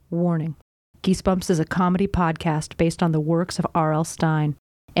Warning. Geesebumps is a comedy podcast based on the works of R.L. Stine.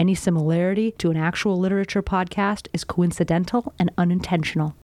 Any similarity to an actual literature podcast is coincidental and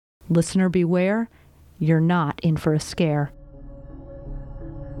unintentional. Listener beware, you're not in for a scare.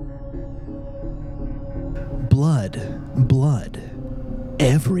 Blood,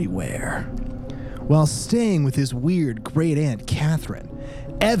 everywhere. While staying with his weird great aunt Catherine,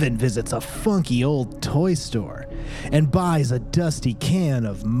 Evan visits a funky old toy store and buys a dusty can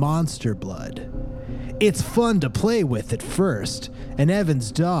of monster blood. It's fun to play with at first, and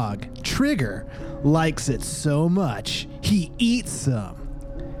Evan's dog, Trigger, likes it so much he eats some.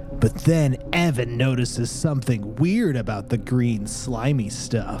 But then Evan notices something weird about the green slimy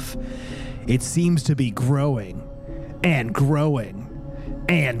stuff. It seems to be growing, and growing,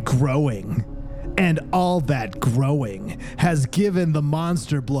 and growing. And all that growing has given the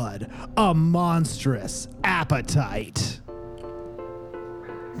monster blood a monstrous appetite.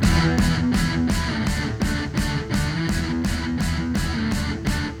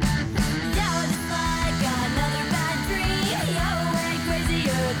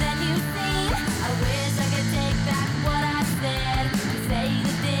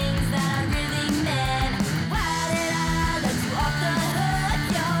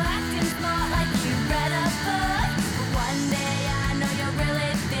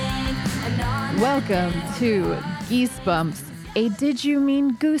 Welcome to Geesebumps, a Did You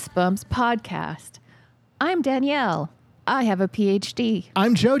Mean Goosebumps podcast. I'm Danielle. I have a PhD.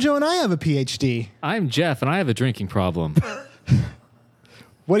 I'm JoJo and I have a PhD. I'm Jeff and I have a drinking problem.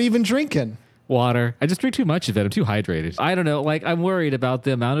 What have you been drinking? Water. I just drink too much of it. I'm too hydrated. I don't know. Like, I'm worried about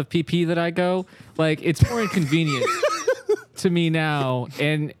the amount of PP that I go. Like, it's more inconvenient to me now,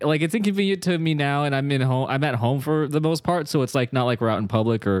 and like it's inconvenient to me now, and I'm at home for the most part, so it's like not like we're out in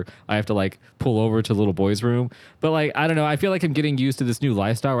public or I have to like pull over to the little boy's room. But like, I don't know, I feel like I'm getting used to this new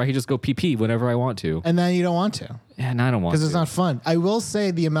lifestyle where I can just go pee whenever I want to. And then you don't want to. And I don't want to. Because it's not fun. I will say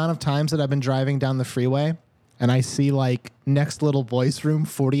the amount of times that I've been driving down the freeway and I see like next little boy's room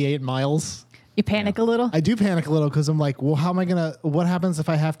 48 miles. You panic a little? I do panic a little because I'm like, well, how am I going to, what happens if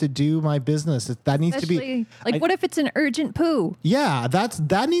I have to do my business? That needs to be. Like, what if it's an urgent poo? Yeah,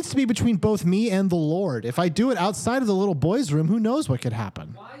 that needs to be between both me and the Lord. If I do it outside of the little boy's room, who knows what could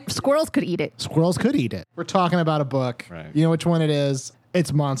happen? Squirrels could eat it. Squirrels could eat it. We're talking about a book. Right. You know which one it is?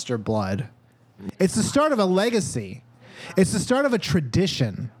 It's Monster Blood. It's the start of a legacy. It's the start of a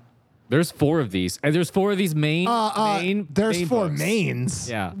tradition. There's 4 of these, and there's 4 of these main. There's main 4 books. mains.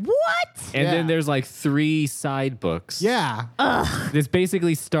 Yeah. What? And Yeah. then there's like 3 side books. Yeah. This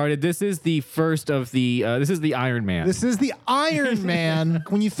basically started. This is the first of the. This is the Iron Man. This is the Iron Man.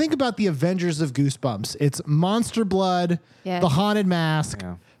 When you think about the Avengers of Goosebumps, it's Monster Blood, Yes. the Haunted Mask,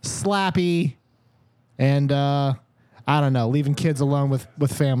 Yeah. Slappy, and I don't know, leaving kids alone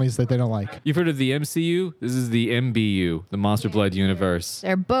with families that they don't like. You've heard of the MCU? This is the MBU, the Monster Blood Universe.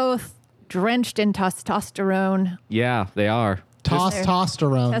 They're both drenched in testosterone. Yeah, they are.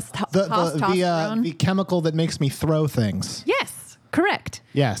 Testosterone. Testosterone. The chemical that makes me throw things. Yes, correct.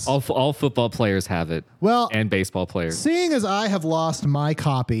 Yes. All football players have it. Well, and baseball players. seeing as I have lost my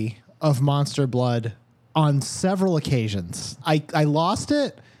copy of Monster Blood on several occasions, I lost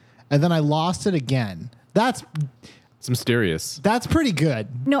it, and then I lost it again. It's mysterious. That's pretty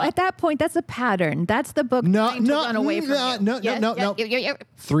good. No, at that point, that's a pattern. That's the book trying to run away from you. No.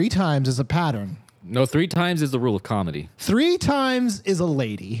 3 times is a pattern. No, 3 times is the rule of comedy. 3 times is a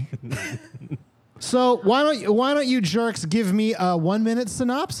lady. So why don't you jerks give me a 1-minute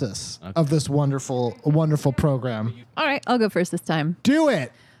synopsis of this wonderful program? All right, I'll go first this time. Do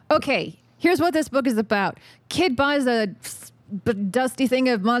it. Okay, here's what this book is about. Kid buys a dusty thing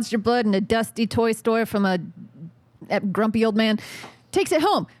of monster blood in a dusty toy store from a grumpy old man. Takes it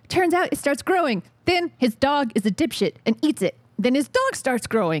home. Turns out it starts growing. Then his dog is a dipshit and eats it. Then his dog starts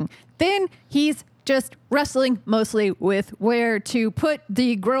growing. Then he's just wrestling mostly with where to put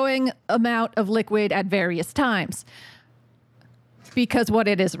the growing amount of liquid at various times. Because what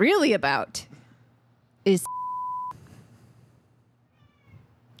it is really about is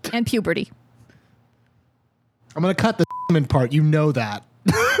and puberty. I'm going to cut the part. You know that.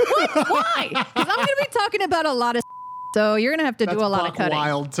 Why? Because I'm going to be talking about a lot of so you're going to have to do a lot of cutting.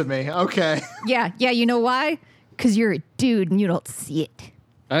 Wild to me. Okay. Yeah, you know why? Because you're a dude and you don't see it.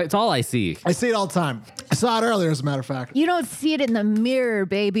 It's all I see. I see it all the time. I saw it earlier, as a matter of fact. You don't see it in the mirror,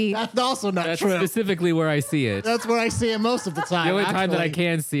 baby. That's also not That's true. specifically where I see it. That's where I see it most of the time. The only time that I actually.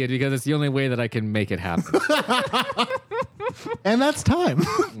 can see it because it's the only way that I can make it happen. And that's time.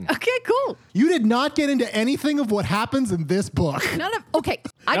 Okay, cool. You did not get into anything of what happens in this book. Okay,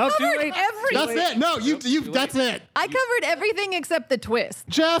 I No, too covered late. everything. That's it. No, you. That's it. I covered everything except the twist.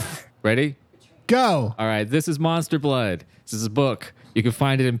 Jeff, Ready? go. All right. This is Monster Blood. This is a book. You can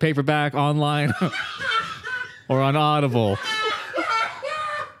find it in paperback, online, or on Audible.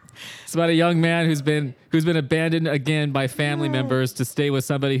 It's about a young man who's been abandoned again by family members to stay with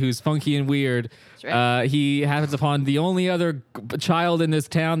somebody who's funky and weird. That's right. He happens upon the only other child in this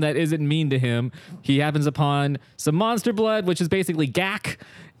town that isn't mean to him. He happens upon some monster blood, which is basically gack,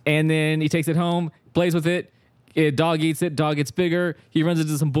 and then he takes it home, plays with it. Dog eats it. Dog gets bigger. He runs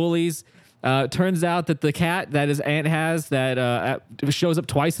into some bullies. Turns out that the cat that his aunt has that shows up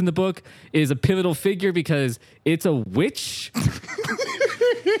twice in the book is a pivotal figure because it's a witch.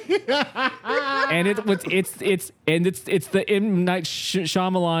 And it's the M. Night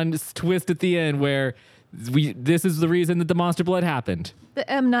Shyamalan twist at the end where this is the reason that the monster blood happened. The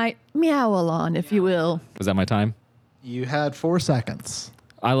M. Night Meow-alon, if you will. Was that my time? You had 4 seconds.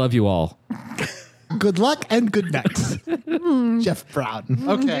 I love you all. Good luck and good night. Jeff Brown.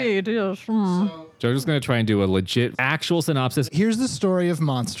 Okay. Indeed, yes. Jojo's going to try and do a legit actual synopsis. Here's the story of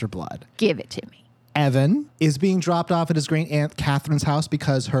Monster Blood. Give it to me. Evan is being dropped off at his great aunt Catherine's house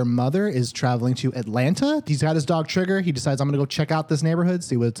because her mother is traveling to Atlanta. He's got his dog Trigger. He decides, I'm going to go check out this neighborhood,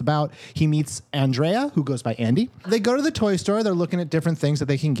 see what it's about. He meets Andrea, who goes by Andy. They go to the toy store. They're looking at different things that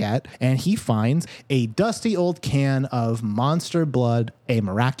they can get. And he finds a dusty old can of Monster Blood, a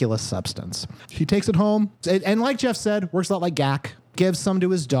miraculous substance. He takes it home. And like Jeff said, works a lot like Gak. Gives some to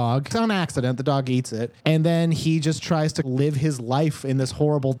his dog. It's on accident. The dog eats it. And then he just tries to live his life in this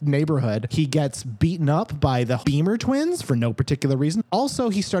horrible neighborhood. He gets beaten up by the Beamer twins for no particular reason. Also,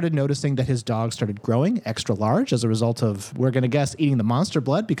 he started noticing that his dog started growing extra large as a result of, we're going to guess, eating the monster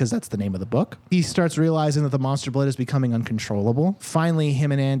blood because that's the name of the book. He starts realizing that the monster blood is becoming uncontrollable. Finally,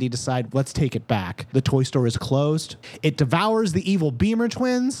 him and Andy decide, let's take it back. The toy store is closed. It devours the evil Beamer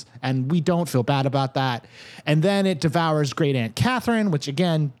twins, and we don't feel bad about that. And then it devours Great Aunt Catherine, which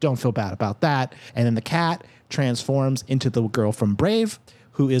again, don't feel bad about that. And then the cat transforms into the girl from Brave,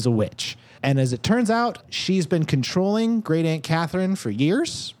 who is a witch. And as it turns out, she's been controlling Great Aunt Catherine for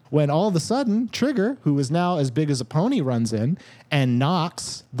years, when all of a sudden, Trigger, who is now as big as a pony, runs in and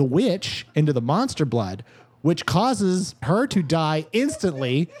knocks the witch into the monster blood, which causes her to die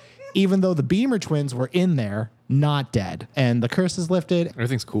instantly, even though the Beamer twins were in there, not dead. And the curse is lifted.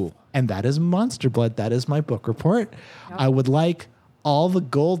 Everything's cool. And that is Monster Blood. That is my book report. Yep. I would like all the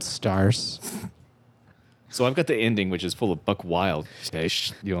gold stars. So I've got the ending, which is full of buck wild.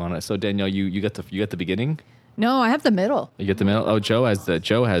 You want it? So Danielle, you got the beginning. No, I have the middle. You get the middle. Oh, Joe has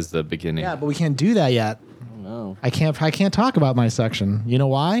the beginning. Yeah, but we can't do that yet. No. I can't talk about my section. You know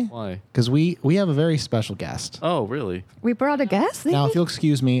why? Why? Because we have a very special guest. Oh, really? We brought a guest. Now, if you'll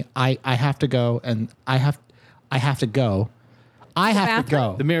excuse me, I have to go, and I have to go. I have to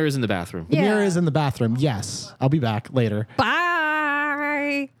go. The mirror is in the bathroom. The Yeah. mirror is in the bathroom. Yes, I'll be back later.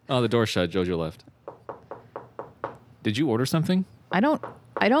 Bye. Oh, the door shut. Jojo left. Did you order something? I don't.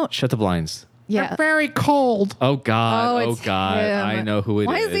 Shut the blinds. Yeah. They're very cold. Oh God! Oh, Oh it's God! him. I know who it is.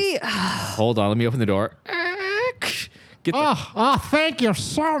 Why is he? Hold on. Let me open the door. Get the, Oh, thank you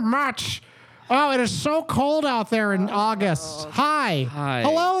so much. Oh, it is so cold out there in August. Hi. Hi.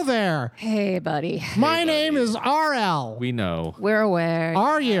 Hello there. Hey, buddy. My name is RL. we know. We're aware.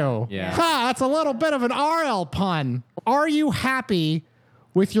 Are you? Yeah. Ha, that's a little bit of an RL pun. Are you happy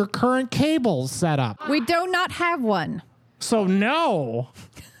with your current cable setup? We do not have one. So no.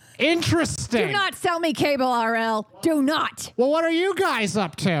 Interesting. Do not sell me cable, RL. Do not. Well, what are you guys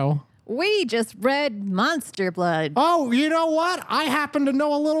up to? We just read Monster Blood. Oh, you know what? I happen to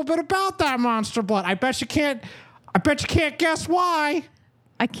know a little bit about that Monster Blood. I bet you can't guess why.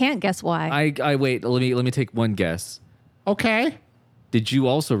 I can't guess why. I wait. Let me take one guess. Okay. Did you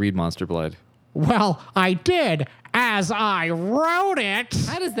also read Monster Blood? Well, I did, as I wrote it.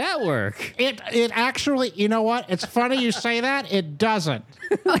 How does that work? It actually, you know what? It's funny you say that. It doesn't.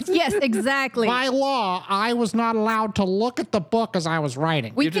 Yes, exactly. By law, I was not allowed to look at the book as I was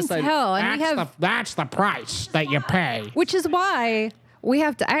writing. We You can decided- tell, and we have, That's the price that you pay. which is why we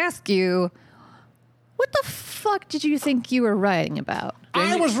have to ask you, what the fuck did you think you were writing about?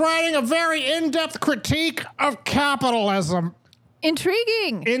 I was writing a very in-depth critique of capitalism.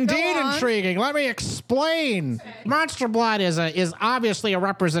 Intriguing. Indeed, Go on. intriguing. Let me explain. Monster Blood is obviously a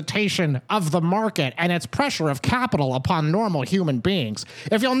representation of the market and its pressure of capital upon normal human beings.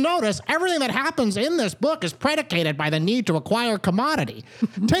 If you'll notice, everything that happens in this book is predicated by the need to acquire commodity.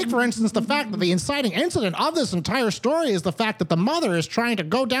 Take, for instance, the fact that the inciting incident of this entire story is the fact that the mother is trying to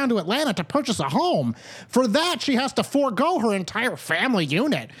go down to Atlanta to purchase a home. For that, she has to forego her entire family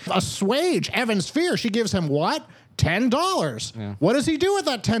unit. Assuage Evan's fear, she gives him what? $10. Yeah. What does he do with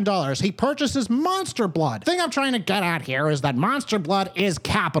that $10? He purchases Monster Blood. The thing I'm trying to get at here is that Monster Blood is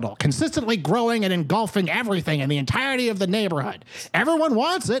capital, consistently growing and engulfing everything in the entirety of the neighborhood. Everyone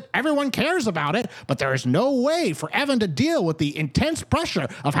wants it, everyone cares about it, but there is no way for Evan to deal with the intense pressure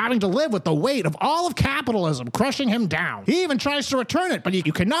of having to live with the weight of all of capitalism crushing him down. He even tries to return it, but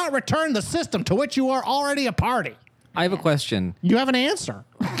you cannot return the system to which you are already a party. I have a question. You have an answer.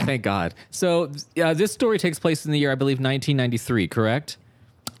 Thank God. So this story takes place in the year, I believe, 1993, correct?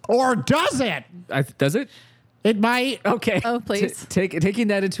 Or does it? Does it? It might. Okay. Oh, please. Taking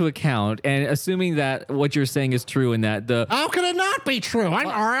that into account and assuming that what you're saying is true and that the How can it not be true? I'm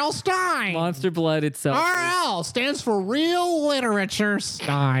R.L. Stein. Monster Blood itself. R.L. stands for Real Literature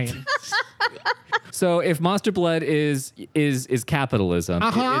Stein. So if Monster Blood is capitalism,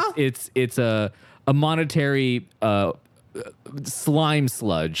 it's a monetary slime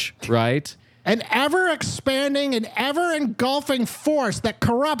sludge, right? An ever-expanding and ever-engulfing force that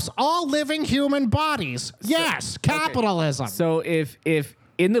corrupts all living human bodies. Yes, capitalism. Okay. So if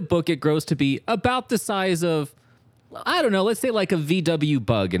in the book it grows to be about the size of, I don't know, let's say like a VW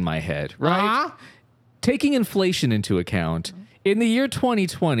bug in my head, right? Taking inflation into account, in the year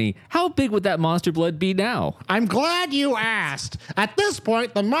 2020, how big would that Monster Blood be now? I'm glad you asked. At this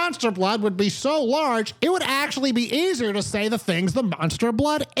point, the Monster Blood would be so large, it would actually be easier to say the things the Monster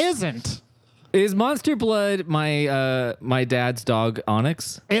Blood isn't. Is Monster Blood my dad's dog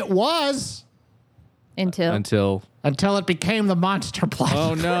Onyx? It was. Until it became the Monster Blood.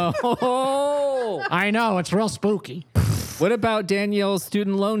 Oh no. I know, it's real spooky. What about Danielle's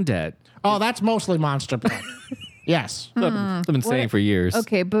student loan debt? Oh, that's mostly Monster Blood. Yes. I've been saying for years.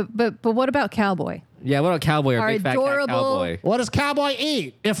 Okay, but what about Cowboy? Yeah, what about Cowboy, our big fat cat adorable- Cowboy? What does Cowboy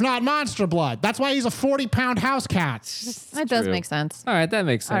eat, if not Monster Blood? That's why he's a 40-pound house cat. That does true. make sense. All right, that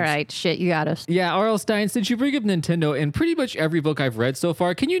makes sense. All right, shit, you got us. Yeah, R.L. Stein, since you bring up Nintendo in pretty much every book I've read so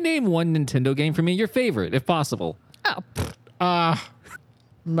far, can you name one Nintendo game for me, your favorite, if possible? Oh,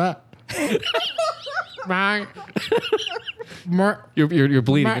 You're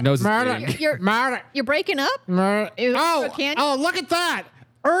bleeding. Your nose is bleeding. you're breaking up? Oh, look at that.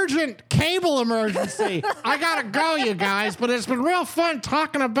 Urgent cable emergency. I gotta go, you guys, but it's been real fun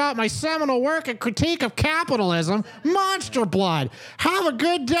talking about my seminal work and critique of capitalism, Monster Blood. Have a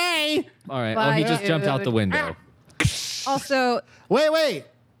good day. All right. Oh, he just jumped out the window. Also, Wait.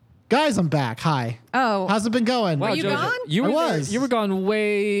 Guys, I'm back. Hi. oh, How's it been going? Wow, you Jojo, gone? You I were was. You were gone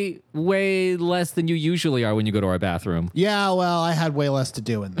way less than you usually are when you go to our bathroom. Yeah, well, I had way less to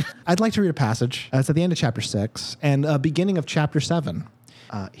do. I'd like to read a passage. It's at the end of chapter 6 and beginning of chapter 7.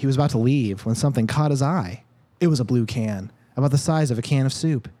 He was about to leave when something caught his eye. It was a blue can, about the size of a can of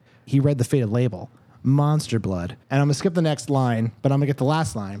soup. He read the faded label, Monster Blood. And I'm going to skip the next line, but I'm going to get the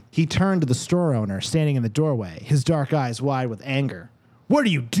last line. He turned to the store owner standing in the doorway, his dark eyes wide with anger. "What are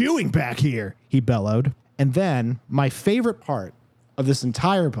you doing back here?" he bellowed. And then my favorite part of this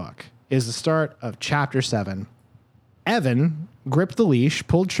entire book is the start of chapter 7. Evan gripped the leash,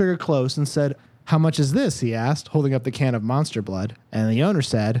 pulled trigger close, and said, "How much is this?" he asked, holding up the can of Monster Blood. And the owner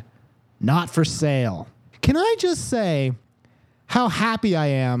said, "Not for sale." Can I just say how happy I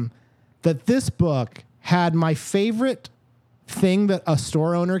am that this book had my favorite thing that a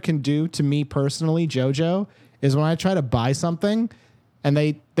store owner can do to me personally, JoJo, is when I try to buy something and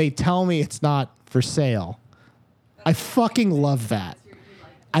they tell me it's not for sale. I fucking love that.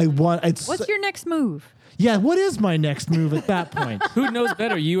 what's your next move? Yeah, what is my next move at that point? Who knows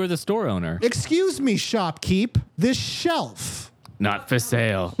better, you or the store owner? Excuse me, shopkeep. This shelf. Not for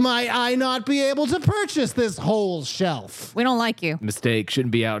sale. Might I not be able to purchase this whole shelf? We don't like you. Mistake.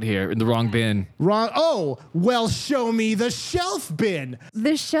 Shouldn't be out here in the wrong bin. Wrong. Oh, well, show me the shelf bin.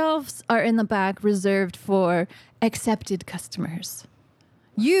 The shelves are in the back reserved for accepted customers.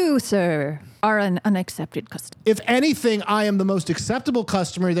 You, sir, are an unaccepted customer. If anything, I am the most acceptable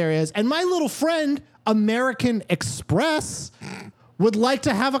customer there is. And my little friend, American Express, would like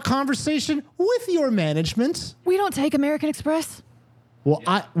to have a conversation with your management. We don't take American Express. Well,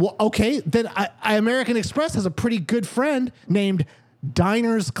 okay. Then American Express has a pretty good friend named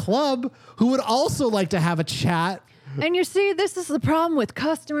Diners Club who would also like to have a chat And you see, this is the problem with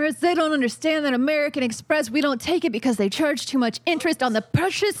customers. They don't understand that American Express, we don't take it because they charge too much interest on the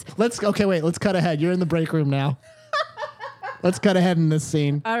precious. Let's cut ahead. You're in the break room now. Let's cut ahead in this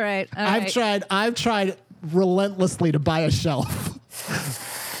scene. All right. I've tried relentlessly to buy a shelf.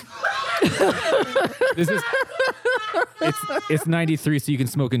 It's 93, so you can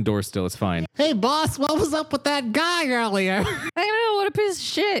smoke indoors still. It's fine. Hey, boss, what was up with that guy earlier? I don't know, what a piece of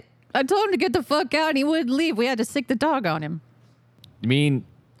shit. I told him to get the fuck out and he wouldn't leave. We had to sick the dog on him. You mean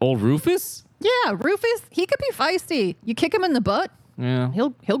old Rufus? Yeah, Rufus, he could be feisty. You kick him in the butt, Yeah. he'll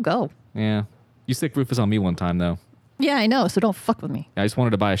go. Yeah. You sick Rufus on me one time, though. Yeah, I know, so don't fuck with me. I just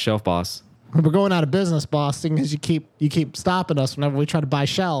wanted to buy a shelf, boss. We're going out of business, boss, seeing as you keep stopping us whenever we try to buy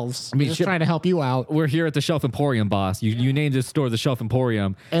shelves. I mean, We're just trying to help you out. We're here at the Shelf Emporium, boss. You named this store the Shelf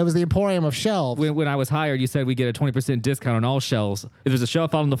Emporium. It was the Emporium of Shelves. When I was hired, you said we get a 20% discount on all shelves. If there's a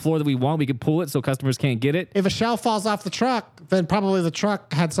shelf out on the floor that we want, we can pull it so customers can't get it. If a shelf falls off the truck, then probably the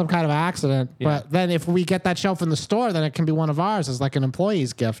truck had some kind of accident. Yeah. But then if we get that shelf in the store, then it can be one of ours as like an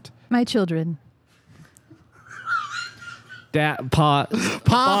employee's gift. My children. Boss/Pa.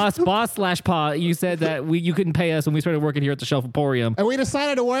 You said that you couldn't pay us when we started working here at the Shelf Emporium. And we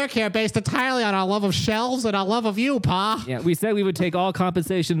decided to work here based entirely on our love of shelves and our love of you, Pa. Yeah, we said we would take all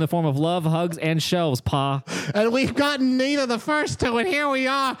compensation in the form of love, hugs, and shelves, Pa. And we've gotten neither the first two, and here we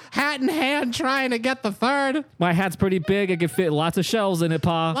are, hat in hand, trying to get the third. My hat's pretty big. I could fit lots of shelves in it,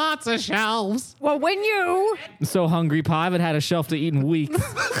 Pa. Lots of shelves. Well, when you, I'm so hungry, Pa. I haven't had a shelf to eat in weeks.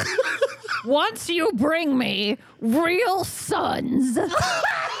 once you bring me real sons,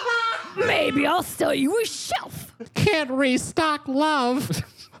 maybe I'll sell you a shelf. Can't restock love.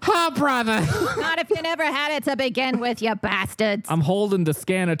 Huh, brother? Not if you never had it to begin with, you bastards. I'm holding the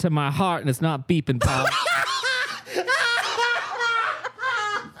scanner to my heart and it's not beeping, Pa.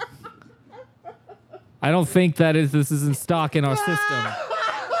 I don't think this is in stock in our system.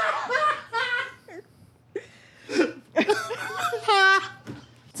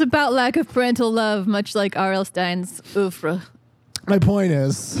 It's about lack of parental love, much like R.L. Stein's oeuvre. My point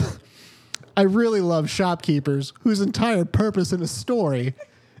is, I really love shopkeepers whose entire purpose in a story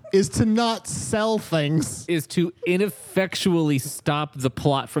is to not sell things. Is to ineffectually stop the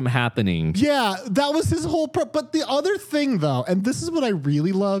plot from happening. Yeah, that was his whole But the other thing, though, and this is what I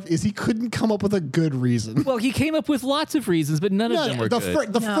really love, is he couldn't come up with a good reason. Well, he came up with lots of reasons, but none of them were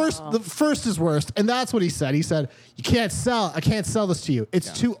good. The first is worst, and that's what he said. He said, I can't sell this to you.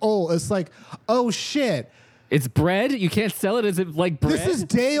 It's too old. It's like, oh shit. It's bread? You can't sell it? Is it like bread? This is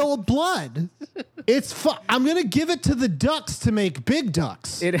day-old blood. I'm going to give it to the ducks to make big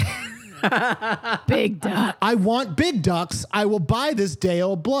ducks. Big duck. I want big ducks. I will buy this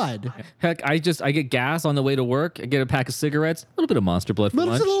day-old blood. Heck, I get gas on the way to work. I get a pack of cigarettes, a little bit of Monster Blood for But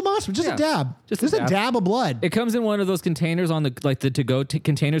lunch. it's a little monster. Just Yeah. a dab. Just a a dab. dab of blood. It comes in one of those containers on the to-go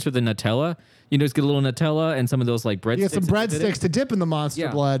containers for the Nutella. You know, just get a little Nutella and some of those like breadsticks. You get some breadsticks to dip in the monster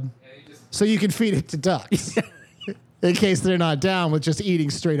Yeah. blood so you can feed it to ducks. In case they're not down with just eating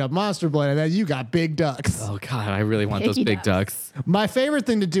straight up monster blood, and then you got big ducks. Oh God, I really want those Piggy big ducks. My favorite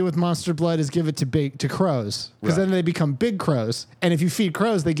thing to do with monster blood is give it to crows, because then they become big crows. And if you feed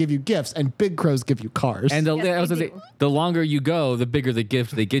crows, they give you gifts, and big crows give you cars. And Yes, I was they gonna say, do. the longer you go, the bigger the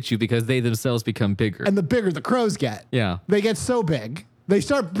gift they get you because they themselves become bigger. And the bigger the crows get. Yeah. They get so big, they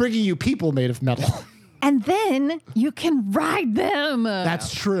start bringing you people made of metal. And then you can ride them.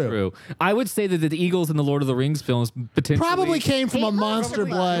 That's true. True. I would say that the Eagles in the Lord of the Rings films potentially Probably came from a Came from monster a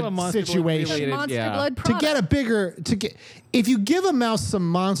blood Monster Blood situation. related. Monster Yeah. blood To product. get a bigger if you give a mouse some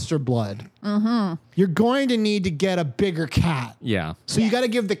monster blood, you're going to need to get a bigger cat. Yeah. So you got to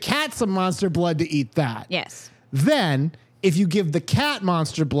give the cat some monster blood to eat that. Yes. Then, if you give the cat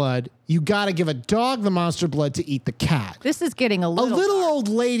monster blood, you got to give a dog the monster blood to eat the cat. This is getting a A little. little old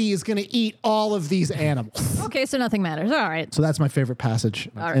lady is going to eat all of these animals. Okay, so nothing matters. All right. So that's my favorite passage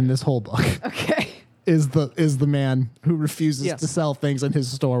right. in this whole book. Okay. Is the man who refuses Yes. to sell things in his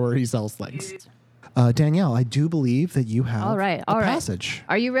store where he sells things. Danielle, I do believe that you have All right. All a right. passage.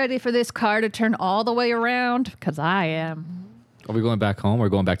 Are you ready for this car to turn all the way around? Because I am. Are we going back home or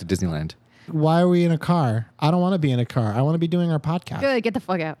going back to Disneyland? Why are we in a car? I don't want to be in a car. I want to be doing our podcast. Good. Get the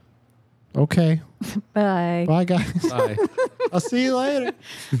fuck out. Okay. Bye. Bye, guys. Bye. I'll see you later.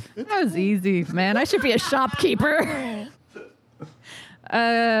 That was easy, man. I should be a shopkeeper.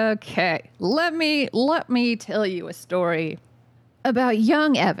 Okay. Let me tell you a story about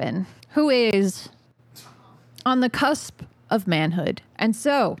young Evan, who is on the cusp of manhood. And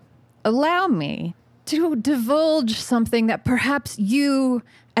so, allow me to divulge something that perhaps you,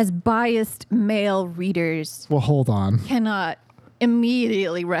 as biased male readers, Well, hold on. cannot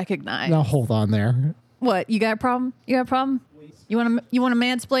immediately recognize. Now, hold on there. What? You got a problem? You got a problem? You want to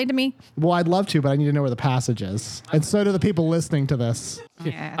mansplain to me? Well, I'd love to, but I need to know where the passage is. And so do the people listening to this.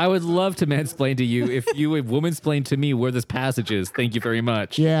 Yeah. I would love to mansplain to you if you would womansplain to me where this passage is. Thank you very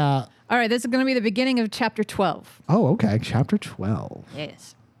much. Yeah. All right, this is going to be the beginning of chapter 12. Oh, okay. Chapter 12.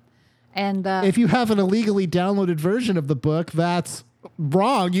 Yes. And If you have an illegally downloaded version of the book, that's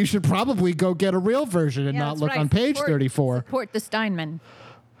wrong. You should probably go get a real version and yeah, not that's look right. on page Support- 34. Support the Steinman.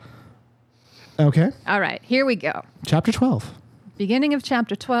 Okay. All right, here we go. Chapter 12. Beginning of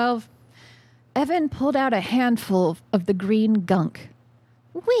chapter 12. Evan pulled out a handful of the green gunk.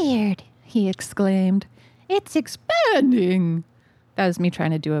 Weird, he exclaimed. It's expanding. That was me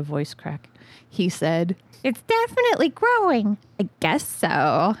trying to do a voice crack. He said, It's definitely growing. I guess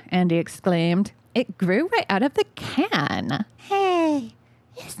so, Andy exclaimed. It grew right out of the can. Hey,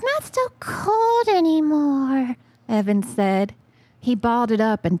 it's not so cold anymore, Evan said. He balled it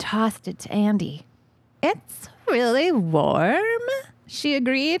up and tossed it to Andy. It's really warm, she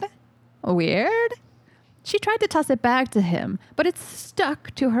agreed. Weird. She tried to toss it back to him, but it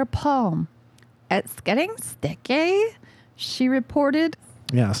stuck to her palm. It's getting sticky, she reported.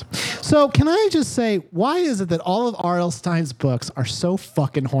 Yes. So can I just say, why is it that all of R.L. Stein's books are so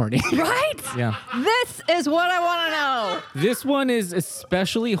fucking horny? Right? Yeah. This is what I want to know. This one is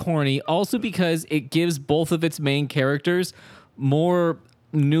especially horny also because it gives both of its main characters more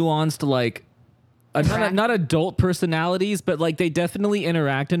nuanced, like, not adult personalities, but like they definitely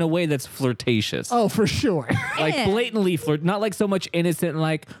interact in a way that's flirtatious. Oh, for sure. Like blatantly flirt, not like so much innocent,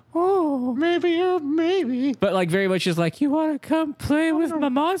 like, oh, maybe. But like very much just like, you want to come play with my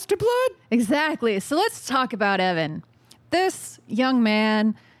monster blood? Exactly. So let's talk about Evan. This young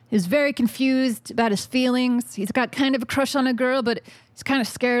man is very confused about his feelings. He's got kind of a crush on a girl, but he's kind of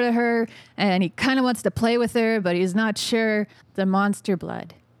scared of her, and he kind of wants to play with her, but he's not sure. The monster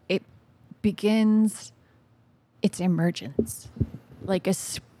blood. It begins its emergence like a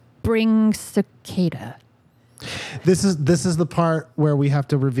spring cicada. This is the part where we have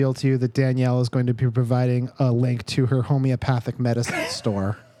to reveal to you that Danielle is going to be providing a link to her homeopathic medicine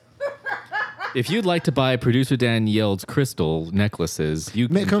store. If you'd like to buy producer Danielle's crystal necklaces, you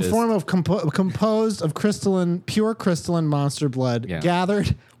can Composed of pure crystalline monster blood, Yeah.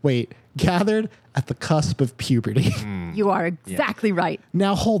 gathered at the cusp of puberty. You are exactly right.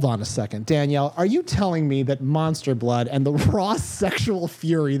 Now, hold on a second. Danielle, are you telling me that monster blood and the raw sexual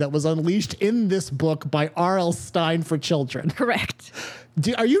fury that was unleashed in this book by R.L. Stein for children, Correct.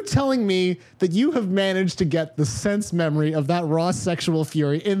 are you telling me that you have managed to get the sense memory of that raw sexual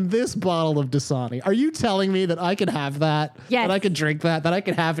fury in this bottle of Dasani? Are you telling me that I could have that? Yes. That I could drink that? That I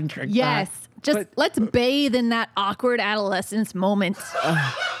could have and drink Yes. that? Just let's bathe in that awkward adolescence moment.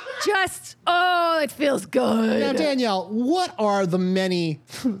 It feels good. Now, Danielle, what are the many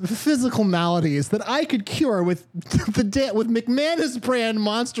physical maladies that I could cure with with McManus brand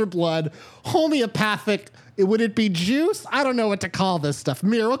monster blood, homeopathic? Would it be juice? I don't know what to call this stuff.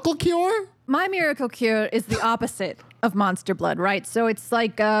 Miracle cure? My miracle cure is the opposite of monster blood, right? So it's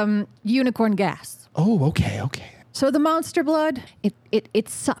like unicorn gas. Oh, okay. So the monster blood, it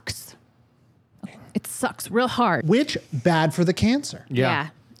sucks. It sucks real hard. Which bad for the cancer? Yeah.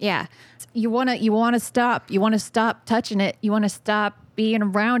 You wanna stop touching it. You wanna stop being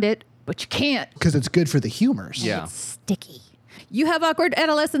around it, but you can't. Because it's good for the humors. Yeah. It's sticky. You have awkward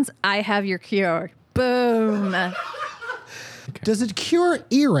adolescence. I have your cure. Boom. Does it cure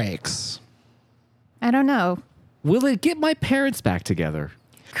earaches? I don't know. Will it get my parents back together?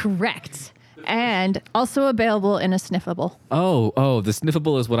 Correct. And also available in a sniffable. Oh, the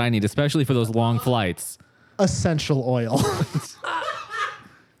sniffable is what I need, especially for those long flights. Essential oil.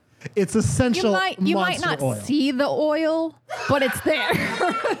 It's essential You might monster not oil. see the oil, but it's there.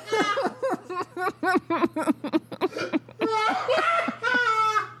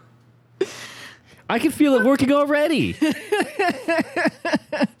 I can feel it working already.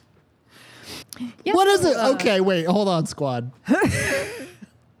 Yeah, What is so, it? Okay, wait, hold on, squad.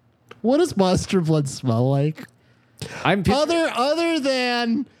 What does monster blood smell like? I'm Other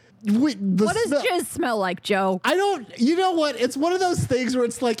than What does jizz smell like, Joe? I don't. You know what? It's one of those things where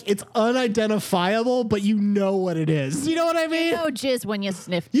it's like it's unidentifiable, but you know what it is. You know what I mean? No jizz when you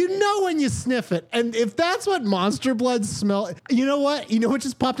sniff. You know when you sniff it, and if that's what monster blood smell, you know what? You know what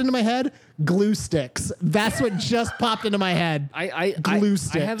just popped into my head? Glue sticks. That's what just popped into my head. Glue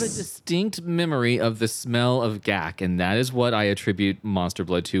sticks. I have a distinct memory of the smell of gack, and that is what I attribute monster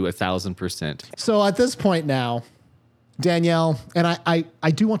blood to 1,000%. So at this point now, Danielle, and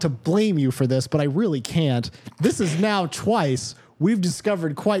I do want to blame you for this, but I really can't. This is now twice we've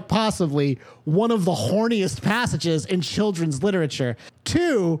discovered quite possibly one of the horniest passages in children's literature.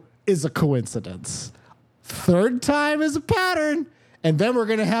 2 is a coincidence. Third time is a pattern. And then we're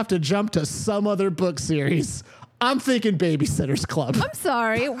going to have to jump to some other book series. I'm thinking Babysitter's Club. I'm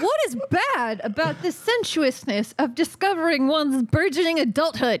sorry. What is bad about the sensuousness of discovering one's burgeoning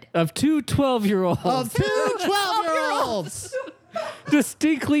adulthood? Of two 12-year-olds. Of two 12-year-olds.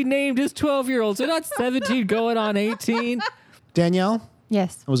 Distinctly named as 12-year-olds. They're not 17 going on 18. Danielle,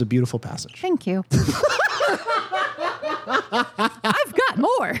 Yes. that was a beautiful passage. Thank you. I've got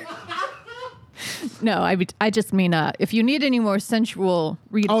more. No, I just mean, if you need any more sensual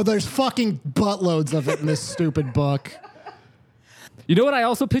reading. Oh, there's fucking buttloads of it in this stupid book. You know what I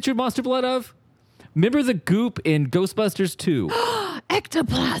also pictured Monster Blood of? Remember the goop in Ghostbusters 2?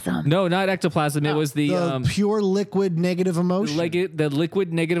 Ectoplasm. No, not ectoplasm. It was the The pure liquid negative emotion. the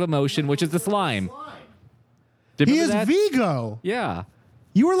liquid negative emotion, which is the slime. Do you He is remember that? Vigo. Yeah.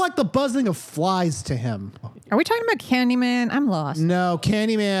 You were like the buzzing of flies to him. Are we talking about Candyman? I'm lost. No,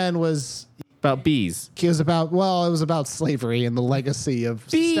 Candyman was... About bees. It was about slavery and the legacy of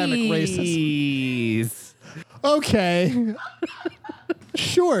systemic racism. Bees. Okay.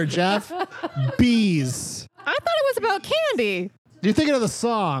 Sure, Jeff. Bees. I thought it was about candy. You're thinking of the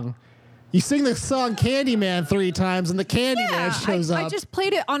song. You sing the song Candyman 3 times and the Candyman shows I up. just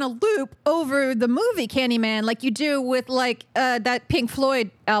played it on a loop over the movie Candyman, like you do with like that Pink Floyd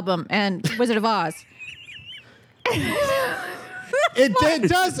album and Wizard of Oz. It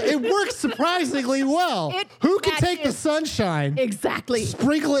does. It works surprisingly well. It Who can take the matches. sunshine, Exactly.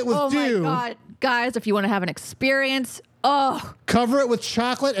 sprinkle it with Oh dew, my God. Guys, if you want to have an experience, cover it with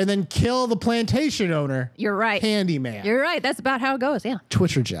chocolate, and then kill the plantation owner? you're right. Candyman. You're right. That's about how it goes. Yeah.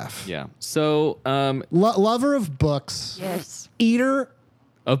 Twitcher Jeff. Yeah. So, Lover of books. Yes. Eater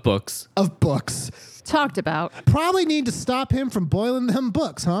of books. of books. Talked about. Probably need to stop him from boiling them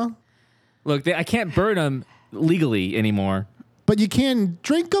books, huh? Look, I can't burn them legally anymore. But you can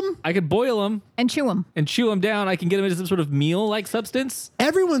drink them. I could boil them And chew them. and chew them down. I can get them into some sort of meal-like substance.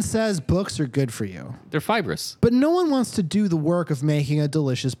 Everyone says books are good for you, They're fibrous. but no one wants to do the work of making a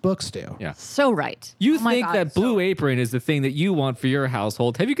delicious book stew. Yeah. So right. You Oh my think God, that Blue Apron is the thing that you want for your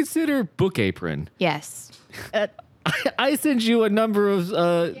household. Have you considered Book Apron? Yes. I send you a number of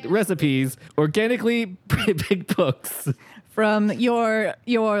recipes, organically big books, From your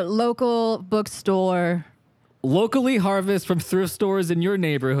local bookstore. locally harvest from thrift stores in your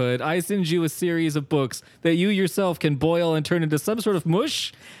neighborhood. I send you a series of books that you yourself can boil and turn into some sort of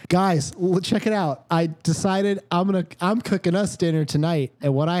mush. Guys, check it out. I decided I'm cooking us dinner tonight,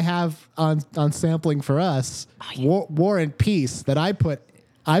 and what I have on sampling for us, War and Peace that I put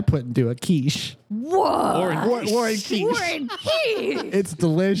into a quiche. Whoa. War and quiche. Warren quiche. It's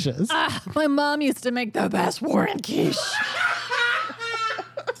delicious. My mom used to make the best Warren quiche.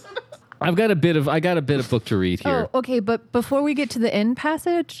 I got a bit of book to read here. Oh, okay, but before we get to the end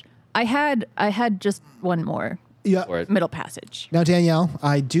passage, I had just one more Yeah. For it. middle passage. Now, Danielle,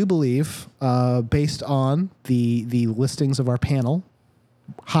 I do believe, based on the listings of our panel,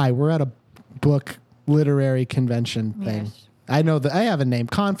 we're at a book literary convention thing. Yes. I know that I have a name,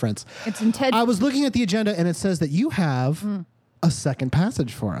 conference. It's in TED. I was looking at the agenda, and it says that you have a second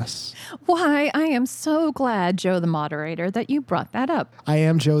passage for us. Why, I am so glad, Joe the moderator, that you brought that up. I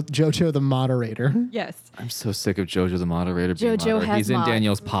am Jojo the moderator. Yes. I'm so sick of Jojo the moderator. being Jojo moderator. has He's in mod.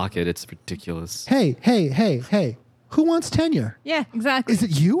 Danielle's pocket. It's ridiculous. Hey. Who wants tenure? Yeah, exactly. Is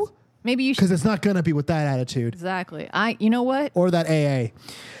it you? Maybe you should. Because it's not going to be with that attitude Exactly. You know what? or that AA.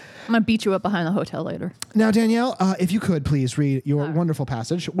 I'm going to beat you up behind the hotel later. Now, Danielle, if you could please read your wonderful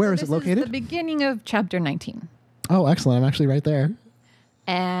passage. Where is This it located? is the beginning of chapter 19. Oh, excellent. I'm actually right there.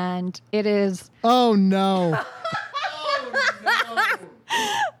 And it is Oh, no.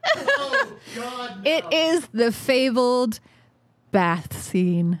 it is the fabled bath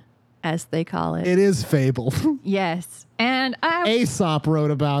scene, as they call it. It is fable. Yes. And Aesop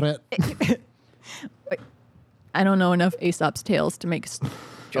wrote about it. I don't know enough Aesop's tales to make.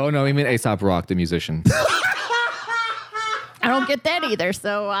 Oh no, he meant Aesop Rock, the musician. I don't get that either.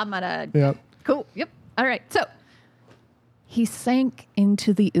 So I'm gonna. Yep. Cool. Yep. All right. So he sank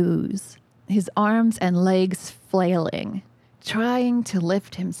into the ooze, his arms and legs flailing, trying to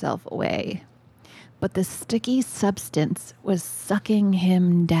lift himself away. But the sticky substance was sucking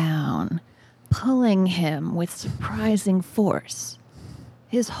him down, pulling him with surprising force.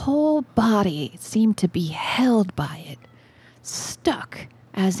 His whole body seemed to be held by it, stuck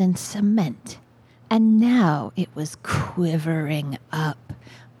as in cement. And now it was quivering up,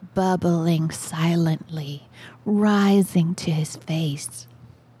 bubbling silently, rising to his face.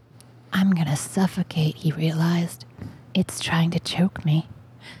 I'm gonna suffocate, he realized. It's trying to choke me.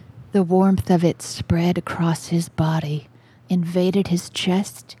 The warmth of it spread across his body, invaded his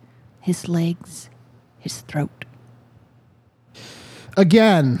chest, his legs, his throat.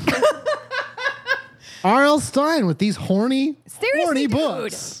 Again. R.L. Stein with these horny Seriously, dude.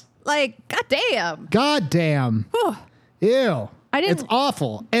 books. Like, goddamn. God damn. Ew. I didn't- It's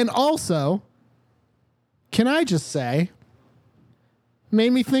awful. And also, can I just say,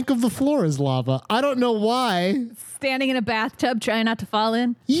 made me think of The Floor is Lava. I don't know why. Standing in a bathtub trying not to fall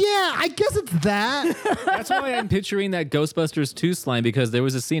in. Yeah, I guess it's that. That's why I'm picturing that Ghostbusters 2 slime, because there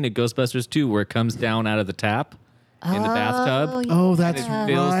was a scene in Ghostbusters 2 where it comes down out of the tap in the bathtub. Oh, that's it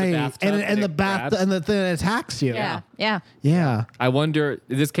fills the right. bathtub And and the it bath grabs. and then it attacks you. Yeah. Yeah. I wonder,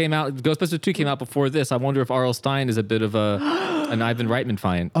 this came out, Ghostbusters 2 came out before this. I wonder if R.L. Stein is a bit of an Ivan Reitman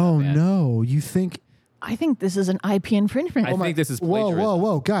fan. Oh no, you think? I think this is an IP infringement. I think this is Whoa, plagiarism.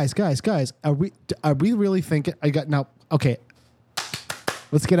 whoa, guys! Are we really thinking? I got now. Okay,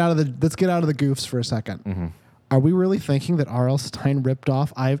 let's get out of the goofs for a 2nd. Are we really thinking that R.L. Stein ripped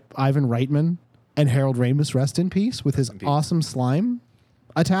off Ivan Reitman and Harold Ramis, rest in peace, with his awesome slime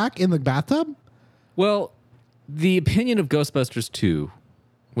attack in the bathtub? Well, the opinion of Ghostbusters 2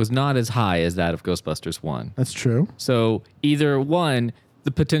 was not as high as that of Ghostbusters 1. That's true. So either one,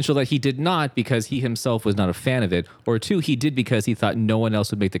 the potential that he did not because he himself was not a fan of it, or 2, he did because he thought no one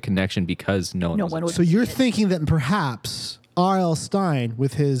else would make the connection because no one would. So you're thinking that perhaps R.L. Stein,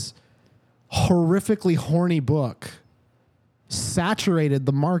 with his horrifically horny book, saturated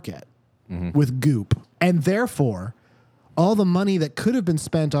the market with goop, and therefore all the money that could have been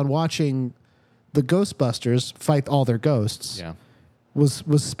spent on watching the Ghostbusters fight all their ghosts Yeah. was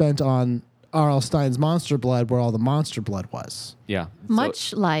spent on R.L. Stein's Monster Blood, where all the monster blood was. Yeah.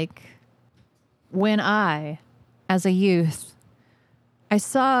 Much like when I, as a youth, I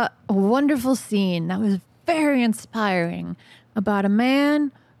saw a wonderful scene that was very inspiring about a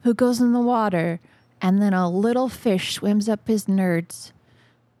man who goes in the water and then a little fish swims up his nerds,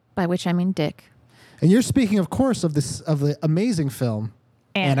 by which I mean dick. And you're speaking, of course, of the amazing film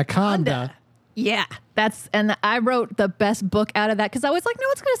Anaconda. Yeah, and I wrote the best book out of that because I was like, no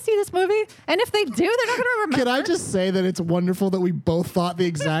one's going to see this movie. And if they do, they're not going to remember. Can I just say that it's wonderful that we both thought the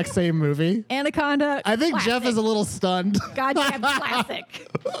exact same movie? Anaconda. I think Jeff is a little stunned. goddamn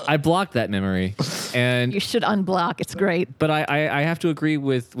classic. I blocked that memory. And You should unblock. It's great. but I have to agree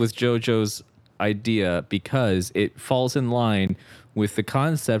with JoJo's idea because it falls in line with the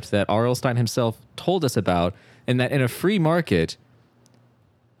concept that R.L. Stein himself told us about, and that in a free market,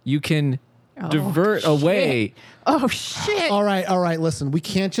 you can divert away. Oh, shit. All right. Listen, we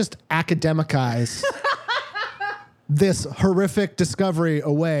can't just academicize this horrific discovery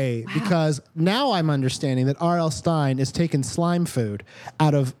away because now I'm understanding that R.L. Stein is taking slime food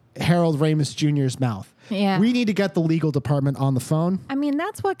out of Harold Ramis Jr.'s mouth. Yeah. We need to get the legal department on the phone. I mean,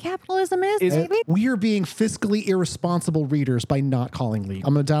 that's what capitalism is, baby. We are being fiscally irresponsible readers by not calling legal.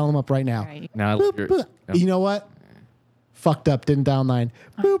 I'm going to dial them up right now. Right. Now, Boop, boop. You know what? Fucked up, didn't down line.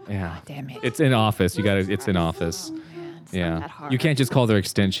 Boop. yeah, Damn it. it's in office. It's in office. It's Yeah, not that hard. you can't just call their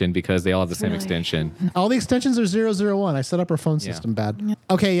extension because they all have the same really- extension. All the extensions are 001. I set up our phone system bad.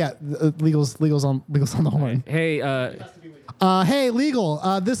 Okay, yeah. Legal's on the horn. Hey, Hey, legal.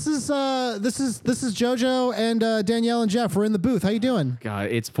 This is JoJo and Danielle and Jeff. We're in the booth. How you doing? God,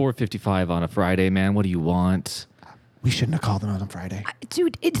 it's 4:55 on a Friday, man. What do you want? We shouldn't have called them on Friday.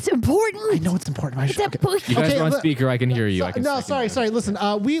 Dude, it's important. I know it's important. I It's should, a push. You guys Okay, are on look- speaker. I can hear you. I can no, sorry. Listen,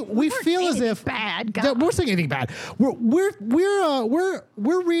 we feel as if bad, that we're saying anything bad. We're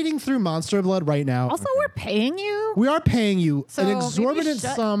reading through Monster Blood right now. Also, we're paying you. We are paying you So an maybe exorbitant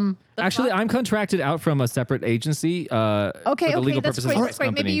shut sum. the Actually, fuck- I'm contracted out from a separate agency. For the legal that's purposes great. of That's this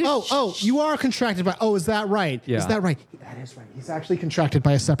great. Maybe company. you. You are contracted by. Oh, is that right? Yeah. Is that right? That is right. He's actually contracted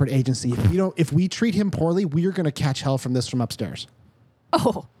by a separate agency. If we treat him poorly, we are going to catch hell from this from upstairs.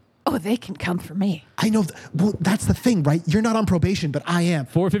 Oh, they can come for me. I know. Well, that's the thing, right? You're not on probation, but I am.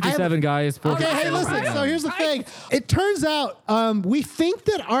 4:57, guys. Okay, hey, 4:57. listen. So here's the thing. It turns out we think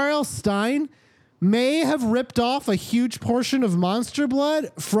that R.L. Stein may have ripped off a huge portion of Monster Blood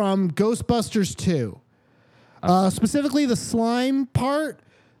from Ghostbusters 2. Specifically the slime part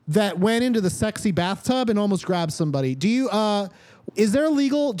that went into the sexy bathtub and almost grabbed somebody. Do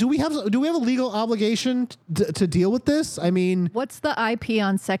we have a legal obligation to deal with this? I mean, What's the IP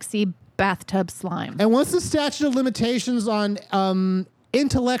on sexy bathtub slime? and what's the statute of limitations on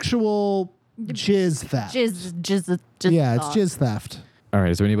intellectual jizz theft? Jizz. Yeah, it's jizz theft. All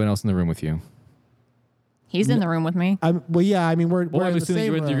right. Is there anyone else in the room with you? He's in the room with me. Well, yeah. I mean, we're Well, I'm in the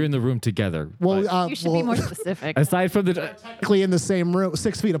assuming same you're in the room together. Well, but- You should be more specific. aside from the. technically in the same room,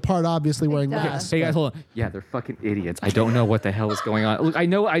 6 feet apart, obviously wearing does. masks. Hey guys, hold on. Yeah, they're fucking idiots. I don't know what the hell is going on. Look, I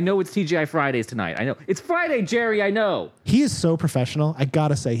know it's TGI Fridays tonight. I know it's Friday, Jerry. I know. He is so professional. I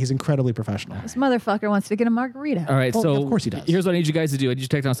gotta say, he's incredibly professional. This motherfucker wants to get a margarita. All right, Well, so of course he does. Here's what I need you guys to do. I need you to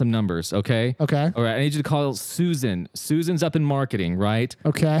take down some numbers, okay? Okay. All right, I need you to call Susan. Susan's up in marketing, right?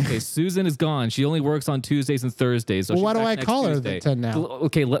 Okay. Okay, Susan is gone. She only works on Tuesdays and Thursdays. So Well, she's why do back I next call her Tuesday. then now?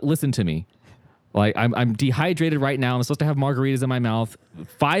 Okay, listen to me. Like I'm dehydrated right now. I'm supposed to have margaritas in my mouth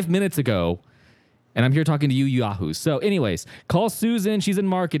 5 minutes ago, and I'm here talking to you yahoos. So, anyways, call Susan. She's in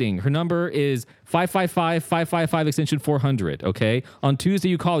marketing. Her number is 555-555 extension 400. Okay. On Tuesday,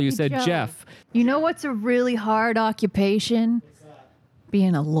 you call. You said Joe, Jeff. You know what's a really hard occupation?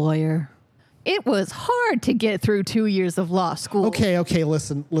 Being a lawyer. It was hard to get through 2 years of law school. Okay,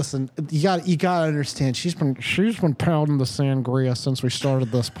 listen. You gotta understand. She's been pounding the sangria since we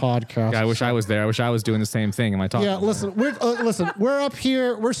started this podcast. Yeah, I wish I was there. I wish I was doing the same thing. Am I talking? Yeah, listen, we're up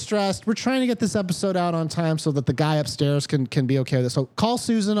here, we're stressed. We're trying to get this episode out on time so that the guy upstairs can be okay with it. So call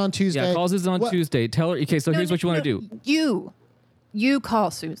Susan on Tuesday. Yeah, call Susan on What- Tuesday. Tell her. Okay, so here's what you want to do. You call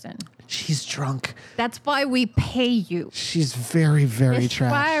Susan. She's drunk. That's why we pay you. She's very, very That's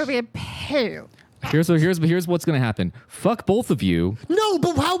why trash. we pay you. Here's what's gonna happen. Fuck both of you. No,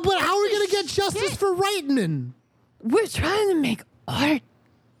 but how are we gonna get justice for Reitman? We're trying to make art.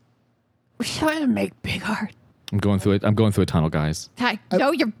 We're trying to make big art. I'm going through it. I'm going through a tunnel, guys. You're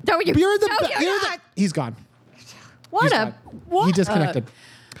You're the no, you're you're the not. He's gone. What He's a gone. what He disconnected.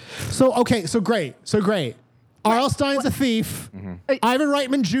 So great. R.L. Stein's a thief. Ivan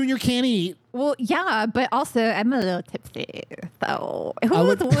Reitman Jr. can't eat. Well, yeah, but also I'm a little tipsy. So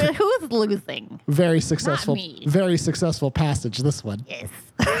would- who's losing? Very successful. me. Very successful passage. This one. Yes.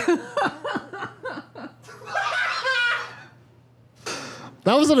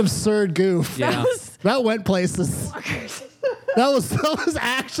 That was an absurd goof. Yeah. That went places. that was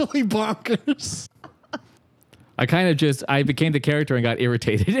actually bonkers. I became the character and got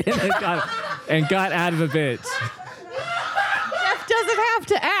irritated and got out of a bit. Jeff doesn't have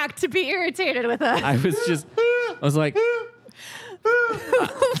to act to be irritated with us. I was like,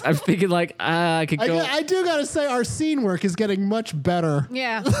 I'm thinking like, I could go. I do gotta say, our scene work is getting much better.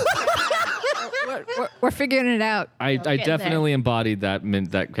 Yeah. we're figuring it out. I Getting definitely embodied that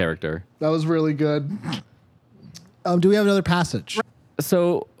character. That was really good. Do we have another passage?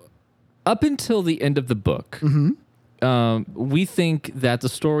 So, up until the end of the book, we think that the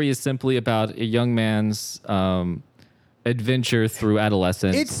story is simply about a young man's adventure through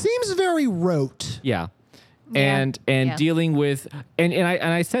adolescence. It seems very rote. Yeah. Yeah. And Yeah. dealing with and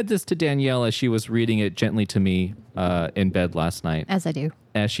I said this to Danielle as she was reading it gently to me in bed last night, As I do.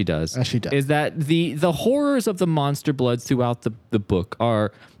 as she does. As she does. Is that the horrors of the monster bloods throughout the book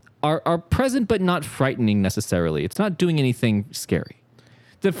are present but not frightening necessarily. It's not doing anything scary.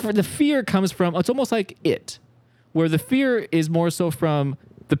 The fear comes from, it's almost like It, where the fear is more so from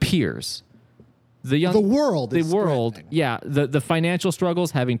the peers. The world is threatening. yeah. The financial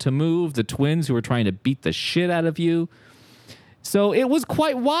struggles, having to move, the twins who are trying to beat the shit out of you. So it was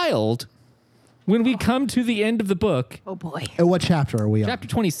quite wild when we come to the end of the book, Oh boy. And what chapter are we on? chapter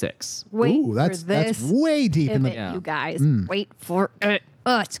 26. Wait Ooh, for this. that's way deep in the. pivot, Yeah. you guys. Wait for it.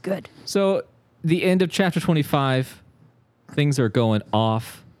 Oh, it's good. So the end of chapter 25, things are going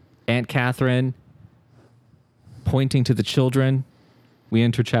off. Aunt Catherine pointing to the children. We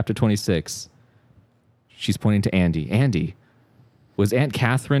enter chapter 26. She's pointing to Andy. Andy, was Aunt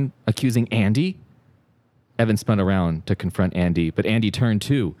Catherine accusing Andy? Evan spun around to confront Andy, but Andy turned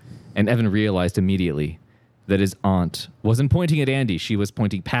too, and Evan realized immediately that his aunt wasn't pointing at Andy. She was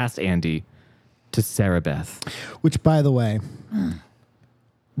pointing past Andy to Sarah Beth. Which, by the way,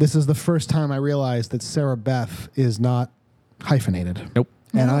 this is the first time I realized that Sarah Beth is not hyphenated. Nope.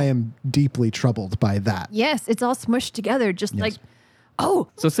 And I am deeply troubled by that. Yes, it's all smushed together, just like, oh,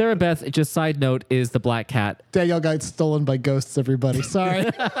 So Sarah Beth, just side note, is the black cat. Danielle got stolen by ghosts, everybody. Sorry.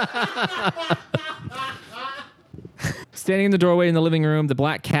 Standing in the doorway in the living room, the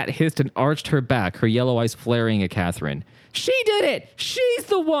black cat hissed and arched her back, her yellow eyes flaring at Catherine. She did it! She's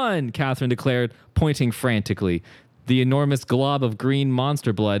the one! Catherine declared, pointing frantically. The enormous glob of green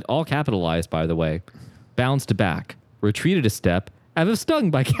monster blood, all capitalized by the way, bounced back, retreated a step, as if stung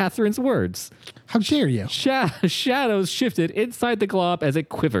by Catherine's words. How dare you? Shadows shifted inside the glob as it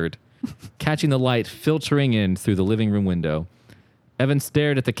quivered, catching the light filtering in through the living room window. Evan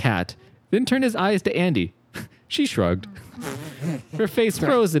stared at the cat, then turned his eyes to Andy. She shrugged. her face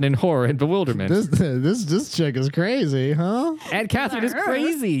frozen in horror and bewilderment. This chick is crazy, huh? And Catherine is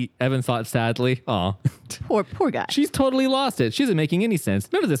crazy, Evan thought sadly. Aw. Poor guy. She's totally lost it. She isn't making any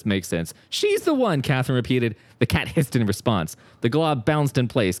sense. None of this makes sense. She's the one, Catherine repeated. The cat hissed in response. The glob bounced in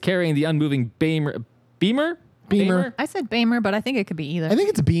place, carrying the unmoving Beamer? I said Bamer, but I think it could be either. I think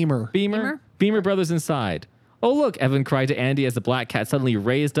it's Beamer. Beamer brothers inside. Oh, look, Evan cried to Andy as the black cat suddenly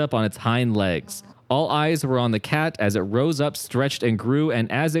raised up on its hind legs. All eyes were on the cat as it rose up, stretched, and grew,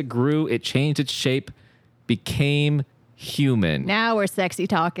 and as it grew, it changed its shape, became human. Now we're sexy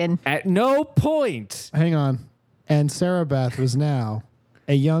talking. At no point. Hang on. And Sarah Beth was now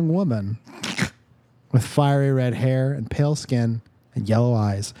a young woman with fiery red hair and pale skin and yellow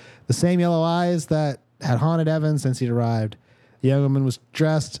eyes. The same yellow eyes that had haunted Evan since he'd arrived. The young woman was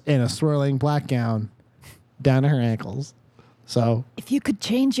dressed in a swirling black gown down to her ankles. So, If you could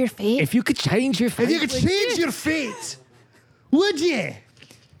change your fate. If you could change your face. change your fate, would you?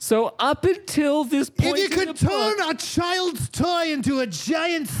 So up until this point, a child's toy into a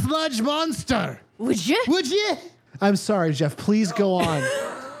giant sludge monster, Would you? would you? I'm sorry, Jeff. Please go on.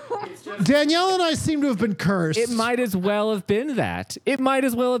 Danielle and I seem to have been cursed. it might as well have been that. It might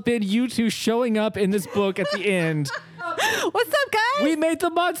as well have been you two showing up in this book at the end. What's up, guys? We made the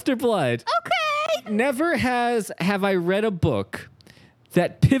monster blood. Okay. Never have I read a book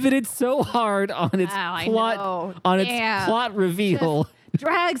that pivoted so hard on its Wow, I plot know. on its Yeah. plot reveal.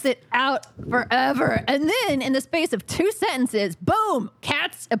 Drags it out forever. And then in the space of 2 sentences, boom,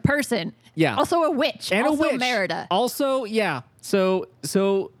 cat's a person. Yeah. Also a witch. And also a witch. Merida. Also, yeah. So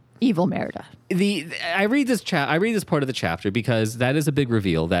Evil Merida. I read this part of the chapter because that is a big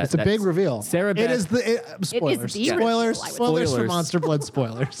reveal. It's a big reveal. Sarah Beth, It is spoilers. the Spoilers. reveal, I would say. Spoilers for Spoilers. Monster Blood.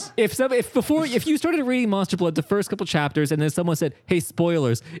 Spoilers. if you started reading Monster Blood the first couple chapters and then someone said, "Hey,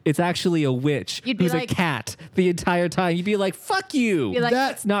 spoilers," it's actually a witch You'd be who's like- a cat the entire time. You'd be like, "Fuck you." Be like,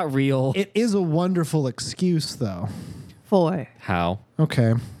 That's not real. It is a wonderful excuse, though. 4. How?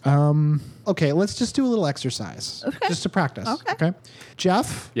 Okay. Okay. Let's just do a little exercise, just to practice. Okay.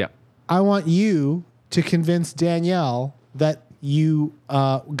 Jeff, Yeah. I want you to convince Danielle that you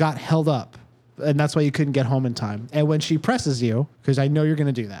got held up, and that's why you couldn't get home in time. And when she presses you, because I know you're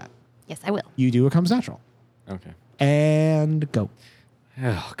going to do that, Yes, I will. you do what comes natural. Okay. And go.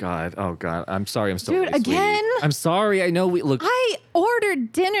 Oh God. I'm sorry. I'm so Dude, again? I'm sorry. I know. Look. I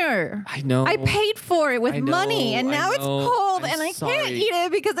ordered dinner. I know. I paid for it with I know, money, and I now it's know. cold, I'm and I can't sorry. eat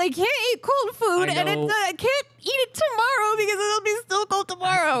it because I can't eat cold food, I and know. I can't eat it tomorrow because it'll be still cold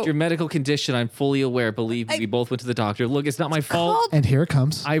tomorrow. Your medical condition, I'm fully aware. Believe me, we both went to the doctor. Look, it's not my fault. Cold. And here it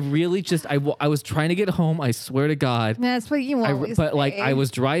comes. I really just, I was trying to get home. I swear to God. That's what you always But like, say. I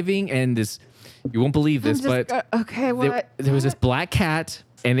was driving and this, you won't believe this, I'm just but okay, what? there was this black cat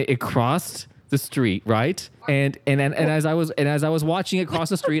and it crossed the street, right? And as I was watching it cross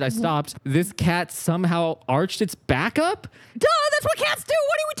the street, I stopped. This cat somehow arched its back up. Duh, that's what cats do.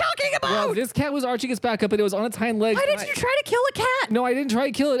 What are we talking about? Well, this cat was arching its back up and it was on its hind legs. Why and did you try to kill a cat? No, I didn't try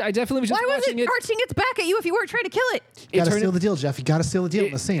to kill it. I definitely was just Why was watching it arching its back at you if you weren't trying to kill it? You got to turned seal the deal, Jeff. You got to seal the deal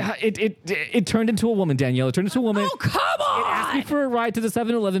in the scene. It turned into a woman, Danielle. It turned into a woman. Oh, come It asked me on! for a ride to the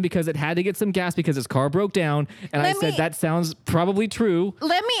 7-Eleven because it had to get some gas because its car broke down. And I Let said, me- that sounds probably true.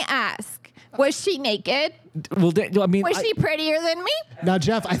 Let me ask. Was she naked? Well, I mean, Was she prettier than me? Now,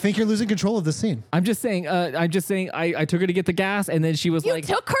 Jeff, I think you're losing control of the scene. I'm just saying, I took her to get the gas and then she was You like,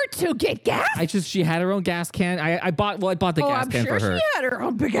 took her to get gas? she had her own gas can. I bought the gas I'm can sure for her. she had her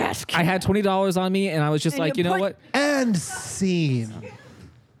own big ass can. I had $20 on me and I was just And like, you you know put- what? And scene.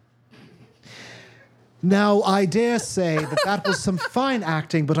 Now, I dare say that was some fine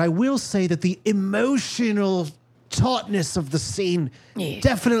acting, but I will say that the emotional tautness of the scene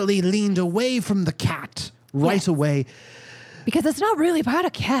definitely leaned away from the cat right away. Because it's not really about a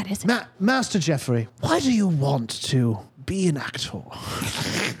cat, is it? Master Jeffrey, why do you want to be an actor?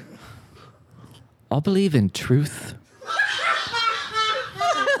 I'll believe in truth.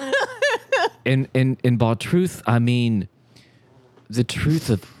 And by truth, I mean the truth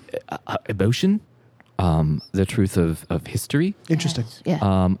of emotion, the truth of history. Interesting.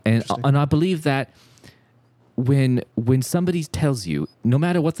 Yeah. And I believe that when somebody tells you, no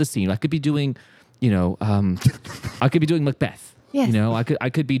matter what the scene, I could be doing, I could be doing Macbeth. Yes. You know, I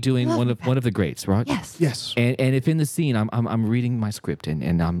could be doing Love one of the greats, right? yes. Yes. And if in the scene I'm reading my script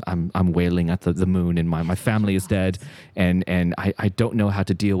and I'm wailing at the moon and my family is dead and I don't know how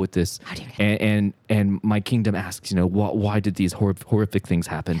to deal with this How do you get and my kingdom asks, why did these horrific things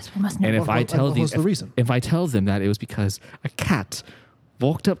happen? we must know. And if I tell what was the reason? if I tell them that it was because a cat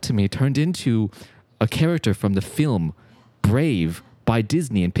walked up to me, turned into a character from the film Brave by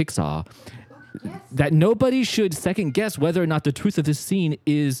Disney and Pixar, that nobody should second guess whether or not the truth of this scene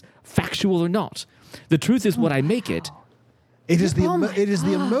is factual or not. The truth is what I make it. It is the Oh my it is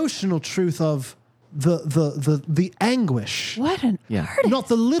the emotional truth of the anguish, What an Yeah. artist. not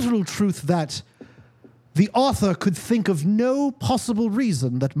the literal truth that the author could think of no possible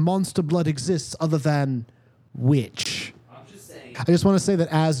reason that Monster Blood exists other than witch. I just want to say that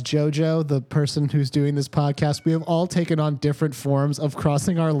as JoJo, the person who's doing this podcast, we have all taken on different forms of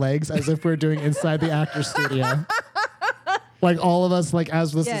crossing our legs as if we're doing inside the actor studio. Like all of us, like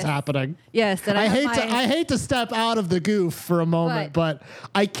as this is Yes. happening. Yes, and I have I hate to step out of the goof for a moment, but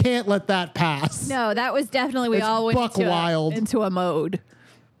I can't let that pass. No, that was definitely we It's all went buck into wild. into a mode.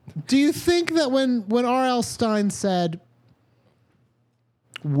 Do you think that when R.L. Stein said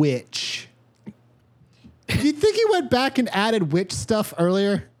witch, do you think he went back and added witch stuff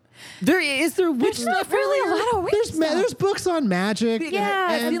earlier? Is there witch stuff Really, a lot of weird stuff. There's books on magic. Yeah,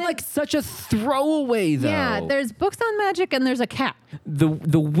 I and feel like such a throwaway though. Yeah, there's books on magic and there's a cat. the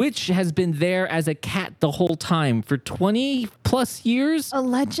witch has been there as a cat the whole time for 20 plus years.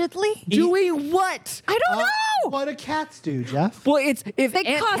 Allegedly? Doing what? I don't know. what do cats do, Jeff? Well, it's if They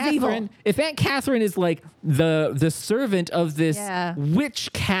Aunt cause evil. Catherine, if Aunt Catherine is like the servant of this Yeah.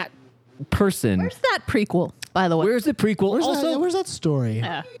 witch cat person. Where's that prequel, by the way? Where's the prequel? Where's that story?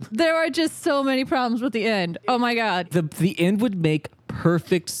 There are just so many problems with the end. Oh my god. the end would make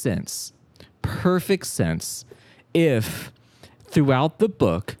perfect sense. Perfect sense if throughout the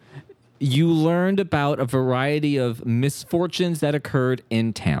book you learned about a variety of misfortunes that occurred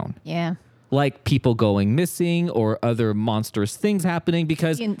in town. Yeah. Like people going missing or other monstrous things happening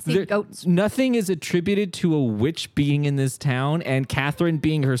because Seeing goats. nothing is attributed to a witch being in this town and Catherine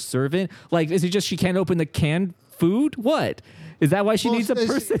being her servant. Like, is it just she can't open the canned food? What? Is that why she needs a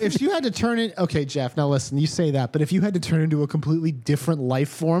person? If you had to turn it, okay, Jeff. Now listen, you say that, but if you had to turn into a completely different life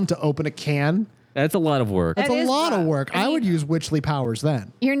form to open a can, That's a lot of work. that's That a is lot of rough. work. I would use witchly powers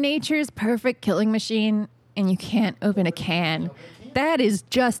then. Your nature's perfect killing machine and you can't open a can. That is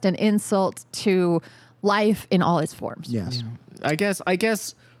just an insult to life in all its forms. Yes. I guess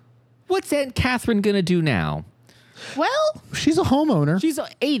what's Aunt Catherine gonna do now? Well, She's a homeowner. She's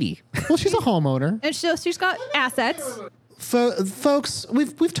 80. Well, she's a homeowner. and she's got assets. Folks,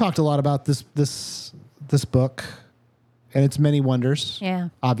 we've talked a lot about this book and its many wonders. Yeah.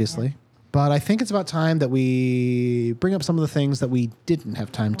 Obviously. But I think it's about time that we bring up some of the things that we didn't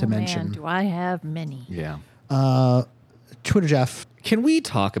have time to mention. Man, do I have many. Yeah. Twitter Jeff. Can we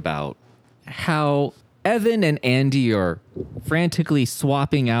talk about how Evan and Andy are frantically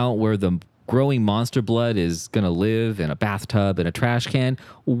swapping out where the growing monster blood is going to live in a bathtub and a trash can?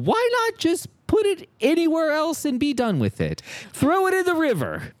 Why not just put it anywhere else and be done with it? Throw it in the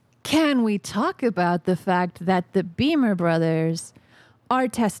river. Can we talk about the fact that the Beamer brothers are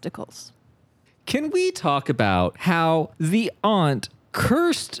testicles? Can we talk about how the aunt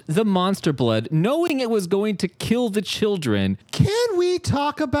cursed the monster blood knowing it was going to kill the children? Can we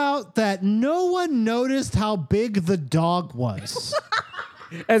talk about that no one noticed how big the dog was?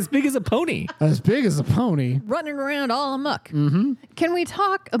 As big as a pony. As big as a pony. Running around all amuck. Mm-hmm. Can we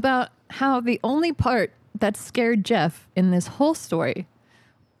talk about how the only part that scared Jeff in this whole story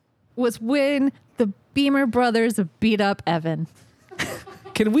was when the Beamer brothers beat up Evan?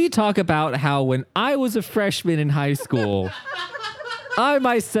 Can we talk about how when I was a freshman in high school, I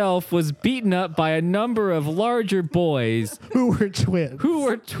myself was beaten up by a number of larger boys Who were twins. who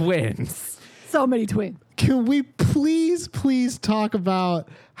were twins? So many twins. Can we please talk about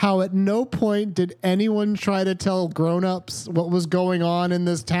how at no point did anyone try to tell grown-ups what was going on in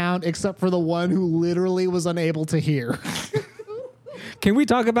this town except for the one who literally was unable to hear? Can we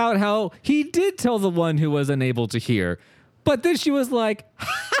talk about how he did tell the one who was unable to hear, but then she was like,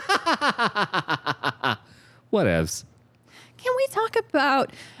 whatevs. Can we talk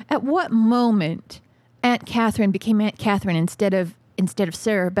about at what moment Aunt Catherine became Aunt Catherine instead of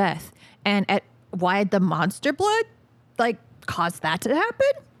Sarah Beth, and at why the monster blood caused that to happen?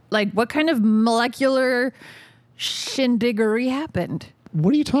 Like what kind of molecular shindiggery happened?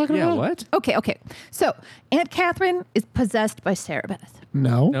 What are you talking Yeah, about? what? Okay. So Aunt Catherine is possessed by Sarah Beth.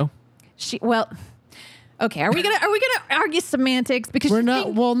 No. No. Okay, are we gonna argue semantics because We're she's not.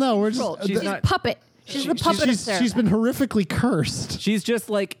 being Well, no, we're just. controlled. she's She's not- a puppet. She's the puppet of Sarah. She's been horrifically cursed. She's just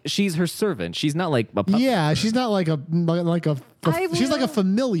like, she's her servant. She's not like a puppet. Yeah, she's not like a I she's like a will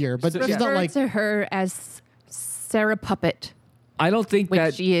familiar, but she's not refer like. to her as Sarah Puppet, I don't think which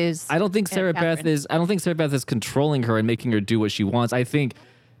that she is. I don't think Aunt Sarah Beth Catherine. is. I don't think Sarah Beth is controlling her and making her do what she wants. I think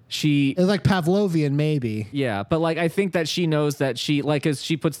she. It's like Pavlovian, maybe. Yeah, but like I think that she knows that as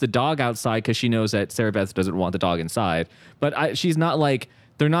she puts the dog outside because she knows that Sarah Beth doesn't want the dog inside. But she's not like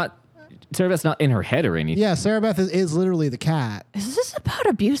they're not. Sarah Beth's not in her head or anything. Yeah, Sarah Beth is literally the cat. Is this about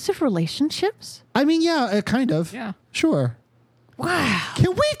abusive relationships? I mean, yeah, kind of. Yeah. Sure. Wow.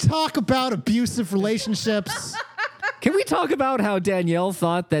 Can we talk about abusive relationships? Can we talk about how Danielle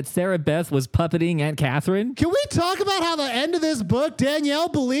thought that Sarah Beth was puppeting Aunt Catherine? Can we talk about how the end of this book, Danielle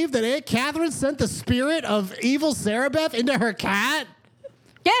believed that Aunt Catherine sent the spirit of evil Sarah Beth into her cat?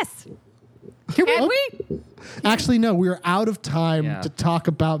 Yes. Can we? Actually, no, we're out of time Yeah. to talk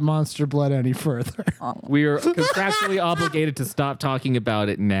about Monster Blood any further. We are contractually obligated to stop talking about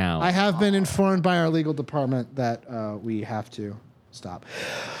it now. I have been informed by our legal department that we have to stop.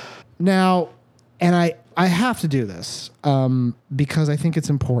 Now, and I have to do this because I think it's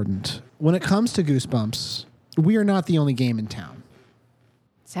important. When it comes to Goosebumps, we are not the only game in town,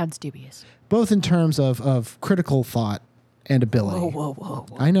 Sounds dubious. both in terms of critical thought and ability. Whoa.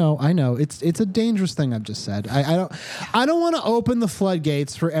 I know. It's a dangerous thing I've just said. I don't want to open the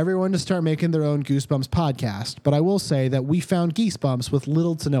floodgates for everyone to start making their own Goosebumps podcast, but I will say that we found Geesebumps with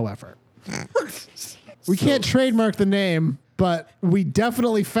little to no effort. We can't trademark the name, but we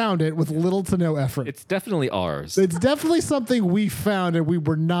definitely found it with little to no effort. It's definitely ours. It's definitely something we found, and we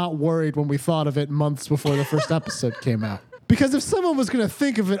were not worried when we thought of it months before the first episode came out. Because if someone was going to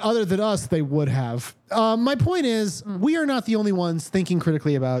think of it other than us, they would have. My point is, we are not the only ones thinking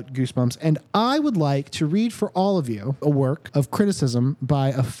critically about Goosebumps, and I would like to read for all of you a work of criticism by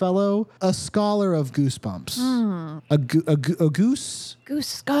a scholar of Goosebumps. A goose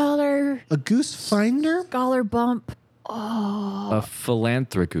Scholar. A goose finder? Scholar bump. A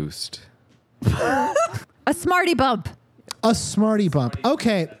philanthropist. A smarty bump. A smarty bump.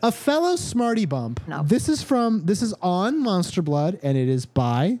 Okay, a fellow smarty bump. No. This is on Monster Blood, and it is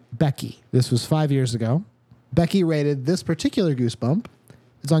by Becky. This was 5 years ago. Becky rated this particular Goosebump.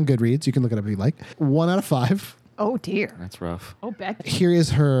 It's on Goodreads. You can look it up if you like. 1 out of 5. Oh dear. That's rough. Oh, Becky. Here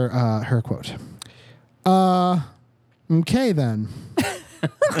is her quote. Okay then.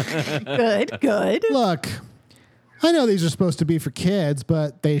 Good. Look, I know these are supposed to be for kids,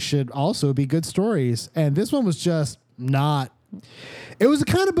 but they should also be good stories. And this one was just not. It was the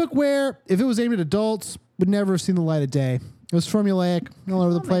kind of book where, if it was aimed at adults, would never have seen the light of day. It was formulaic, all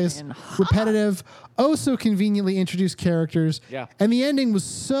over the place, man. repetitive, oh so conveniently introduced characters. Yeah. And the ending was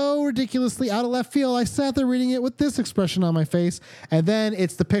so ridiculously out of left field, I sat there reading it with this expression on my face. And then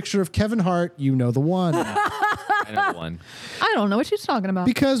it's the picture of Kevin Hart, you know the one. I know one. I don't know what she's talking about.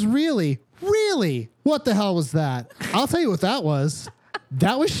 Because really, what the hell was that? I'll tell you what that was.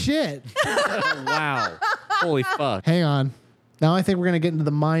 That was shit. Oh, wow. Holy fuck. Hang on. Now I think we're going to get into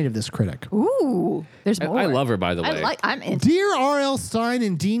the mind of this critic. Ooh, there's more. I love her, by the way. I'm in. Dear R.L. Stein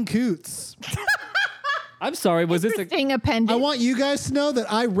and Dean Koontz, I'm sorry. Was this a... Interesting appendix. I want you guys to know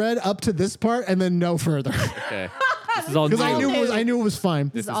that I read up to this part and then no further. Okay. This is all new. Because I knew it was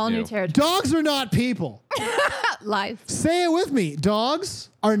fine. This is is all new new. territory. Dogs are not people. Live. Say it with me. Dogs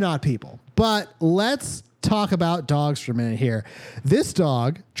are not people. But let's talk about dogs for a minute here. This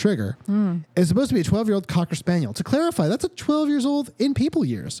dog, Trigger, is supposed to be a 12-year-old Cocker Spaniel. To clarify, that's a 12 years old in people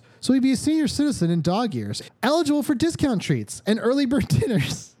years. So he'd be a senior citizen in dog years. Eligible for discount treats and early bird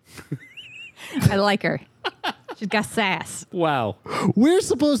dinners. I like her. She's got sass. Wow. We're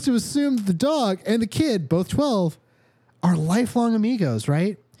supposed to assume that the dog and the kid, both 12, are lifelong amigos,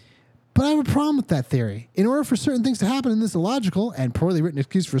 right? But I have a problem with that theory. In order for certain things to happen in this illogical and poorly written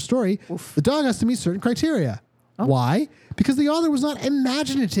excuse for a story, the dog has to meet certain criteria. Why? Because the author was not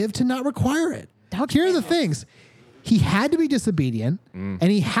imaginative to not require it. Here are the things. He had to be disobedient, and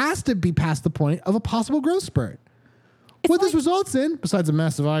he has to be past the point of a possible growth spurt. What this results in, besides a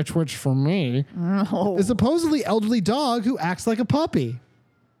massive eye twitch for me, is a supposedly elderly dog who acts like a puppy.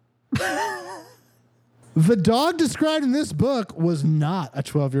 The dog described in this book was not a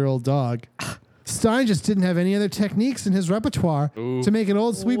 12-year-old dog. Stein just didn't have any other techniques in his repertoire to make an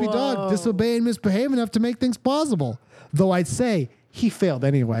old sleepy dog disobey and misbehave enough to make things plausible. Though I'd say he failed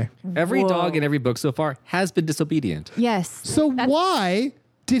anyway. Every Whoa. dog in every book so far has been disobedient. Yes. So why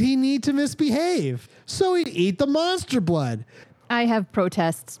did he need to misbehave? So he'd eat the monster blood. I have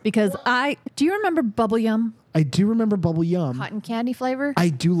protests because do you remember Bubble Yum? I do remember Bubble Yum. Cotton candy flavor? I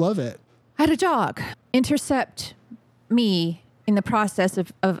do love it. I had a dog intercept me in the process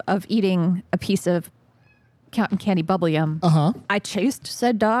of eating a piece of cotton candy Bubble Yum. Uh-huh. I chased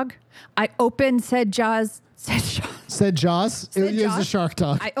said dog. I opened said Jaws. Said Jaws. It was a shark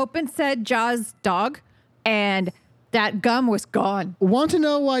dog. I opened said Jaws dog, and that gum was gone. Want to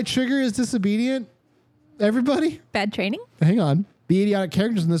know why Trigger is disobedient? Everybody? Bad training? Hang on. The idiotic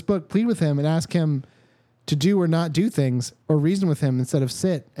characters in this book plead with him and ask him to do or not do things, or reason with him instead of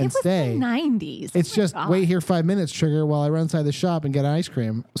sit and It was stay. the 90s. It's Oh my just God. wait here 5 minutes, Trigger, while I run inside the shop and get ice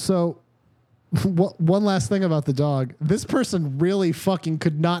cream. So One last thing about the dog. This person really fucking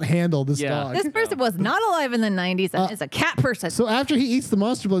could not handle this Yeah. dog. This person was not alive in the 90s and is a cat person. So after he eats the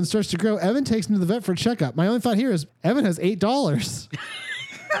monster blood and starts to grow, Evan takes him to the vet for a checkup. My only thought here is Evan has $8.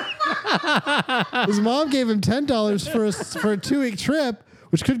 His mom gave him $10 for a 2-week trip,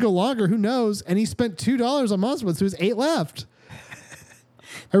 which could go longer. Who knows? And he spent $2 on monster blood, so there's $8 left.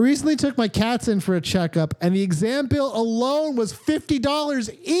 I recently took my cats in for a checkup, and the exam bill alone was $50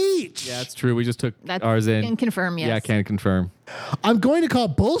 each. Yeah, it's true. We just took That's ours in. can confirm, yes. Yeah, can confirm. I'm going to call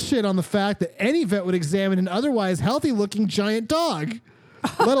bullshit on the fact that any vet would examine an otherwise healthy-looking giant dog,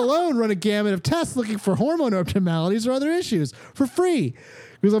 let alone run a gamut of tests looking for hormone abnormalities or other issues for free,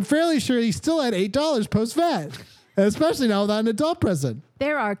 because I'm fairly sure he still had $8 post-vet, and especially now without an adult present.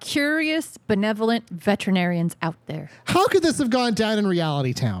 There are curious, benevolent veterinarians out there. How could this have gone down in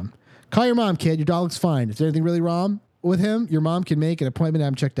reality town? Call your mom, kid. Your dog looks fine. If there's anything really wrong with him, your mom can make an appointment to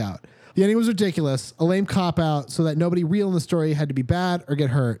have him checked out. The ending was ridiculous. A lame cop-out so that nobody real in the story had to be bad or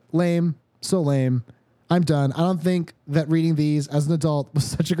get hurt. Lame. So lame. I'm done. I don't think that reading these as an adult was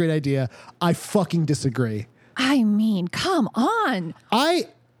such a great idea. I fucking disagree. I mean, come on. I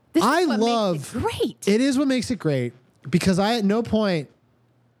This is what love makes it great. It is what makes it great because I at no point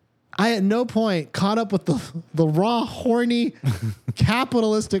caught up with the raw, horny,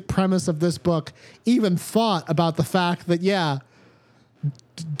 capitalistic premise of this book, even thought about the fact that,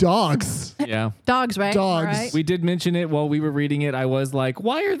 dogs. Yeah. Dogs, right? Dogs. All right. We did mention it while we were reading it. I was like,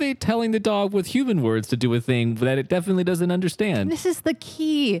 why are they telling the dog with human words to do a thing that it definitely doesn't understand? This is the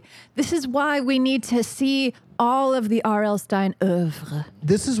key. This is why we need to see all of the R.L. Stein oeuvre.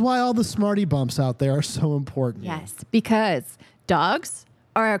 This is why all the smarty bumps out there are so important. Yes, because dogs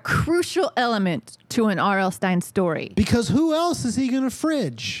are a crucial element to an R.L. Stein story. Because who else is he going to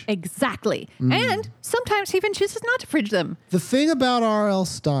fridge? Exactly. And sometimes he even chooses not to fridge them. The thing about R.L.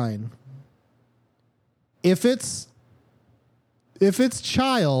 Stein, if it's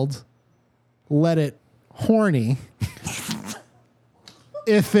child, let it horny.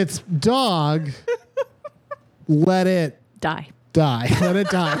 If it's dog, let it Die. die. Let it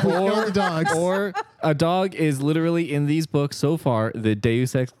die. Kill the dogs. Or a dog is literally in these books so far the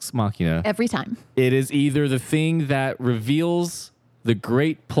Deus Ex Machina. Every time. It is either the thing that reveals the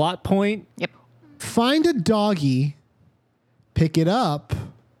great plot point. Yep. Find a doggy, pick it up.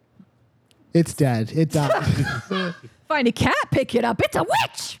 It's dead. It died. Find a cat, pick it up. It's a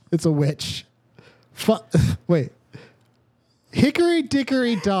witch. It's a witch. Wait. Hickory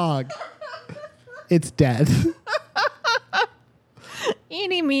dickory dog. It's dead.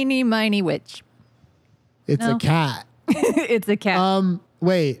 Eeny, meeny, miny witch. It's No. a cat. It's a cat.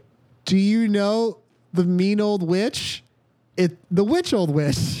 Wait. Do you know the mean old witch? The witch old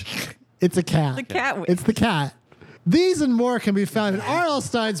witch. It's a cat. The cat witch. It's the cat. These and more can be found in R.L.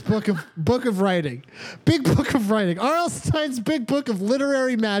 Stein's book of writing. Big book of writing. R.L. Stein's big book of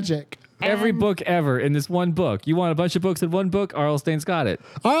literary magic. Every book ever in this one book. You want a bunch of books in one book? R.L. Stein's got it.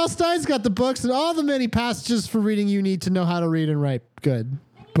 R.L. Stein's got the books and all the many passages for reading you need to know how to read and write good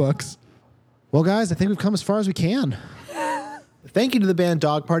books. Well, guys, I think we've come as far as we can. Thank you to the band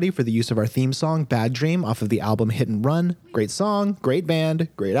Dog Party for the use of our theme song, Bad Dream, off of the album Hit and Run. Great song, great band,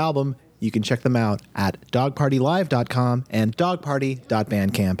 great album. You can check them out at dogpartylive.com and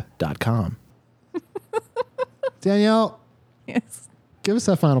dogparty.bandcamp.com. Danielle, Yes. give us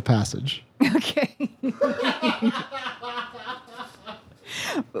that final passage. Okay.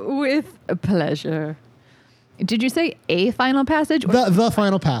 With pleasure. Did you say a final passage? Or The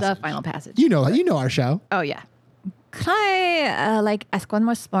final passage. the final passage? You know our show. Oh, yeah. Could I, ask one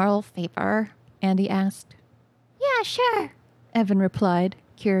more small favor? Andy asked. Yeah, sure. Evan replied,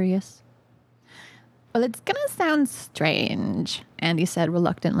 curious. Well, it's gonna sound strange, Andy said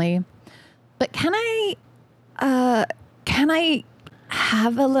reluctantly. But can I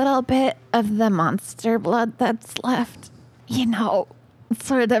have a little bit of the monster blood that's left? You know,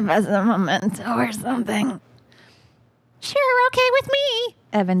 sort of as a memento or something. Sure, okay with me,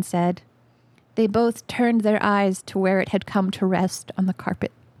 Evan said. They both turned their eyes to where it had come to rest on the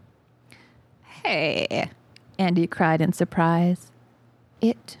carpet. Hey, Andy cried in surprise.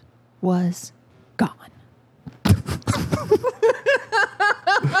 It was gone.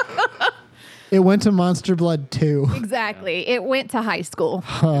 It went to Monster Blood 2. Exactly. It went to high school.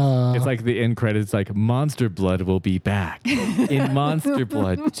 It's like the end credits, like Monster Blood will be back in Monster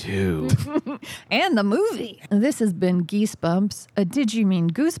Blood 2. And the movie. This has been Geesebumps, a Did You Mean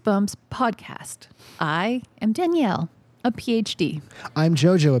Goosebumps podcast. I am Danielle, a PhD. I'm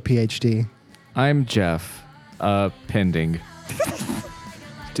JoJo, a PhD. I'm Jeff, pending.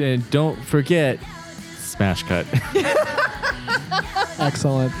 And don't forget, smash cut.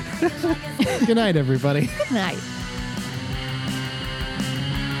 Excellent. Good night, everybody. Good night.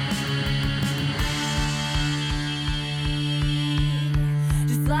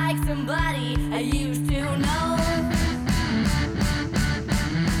 Just like somebody I used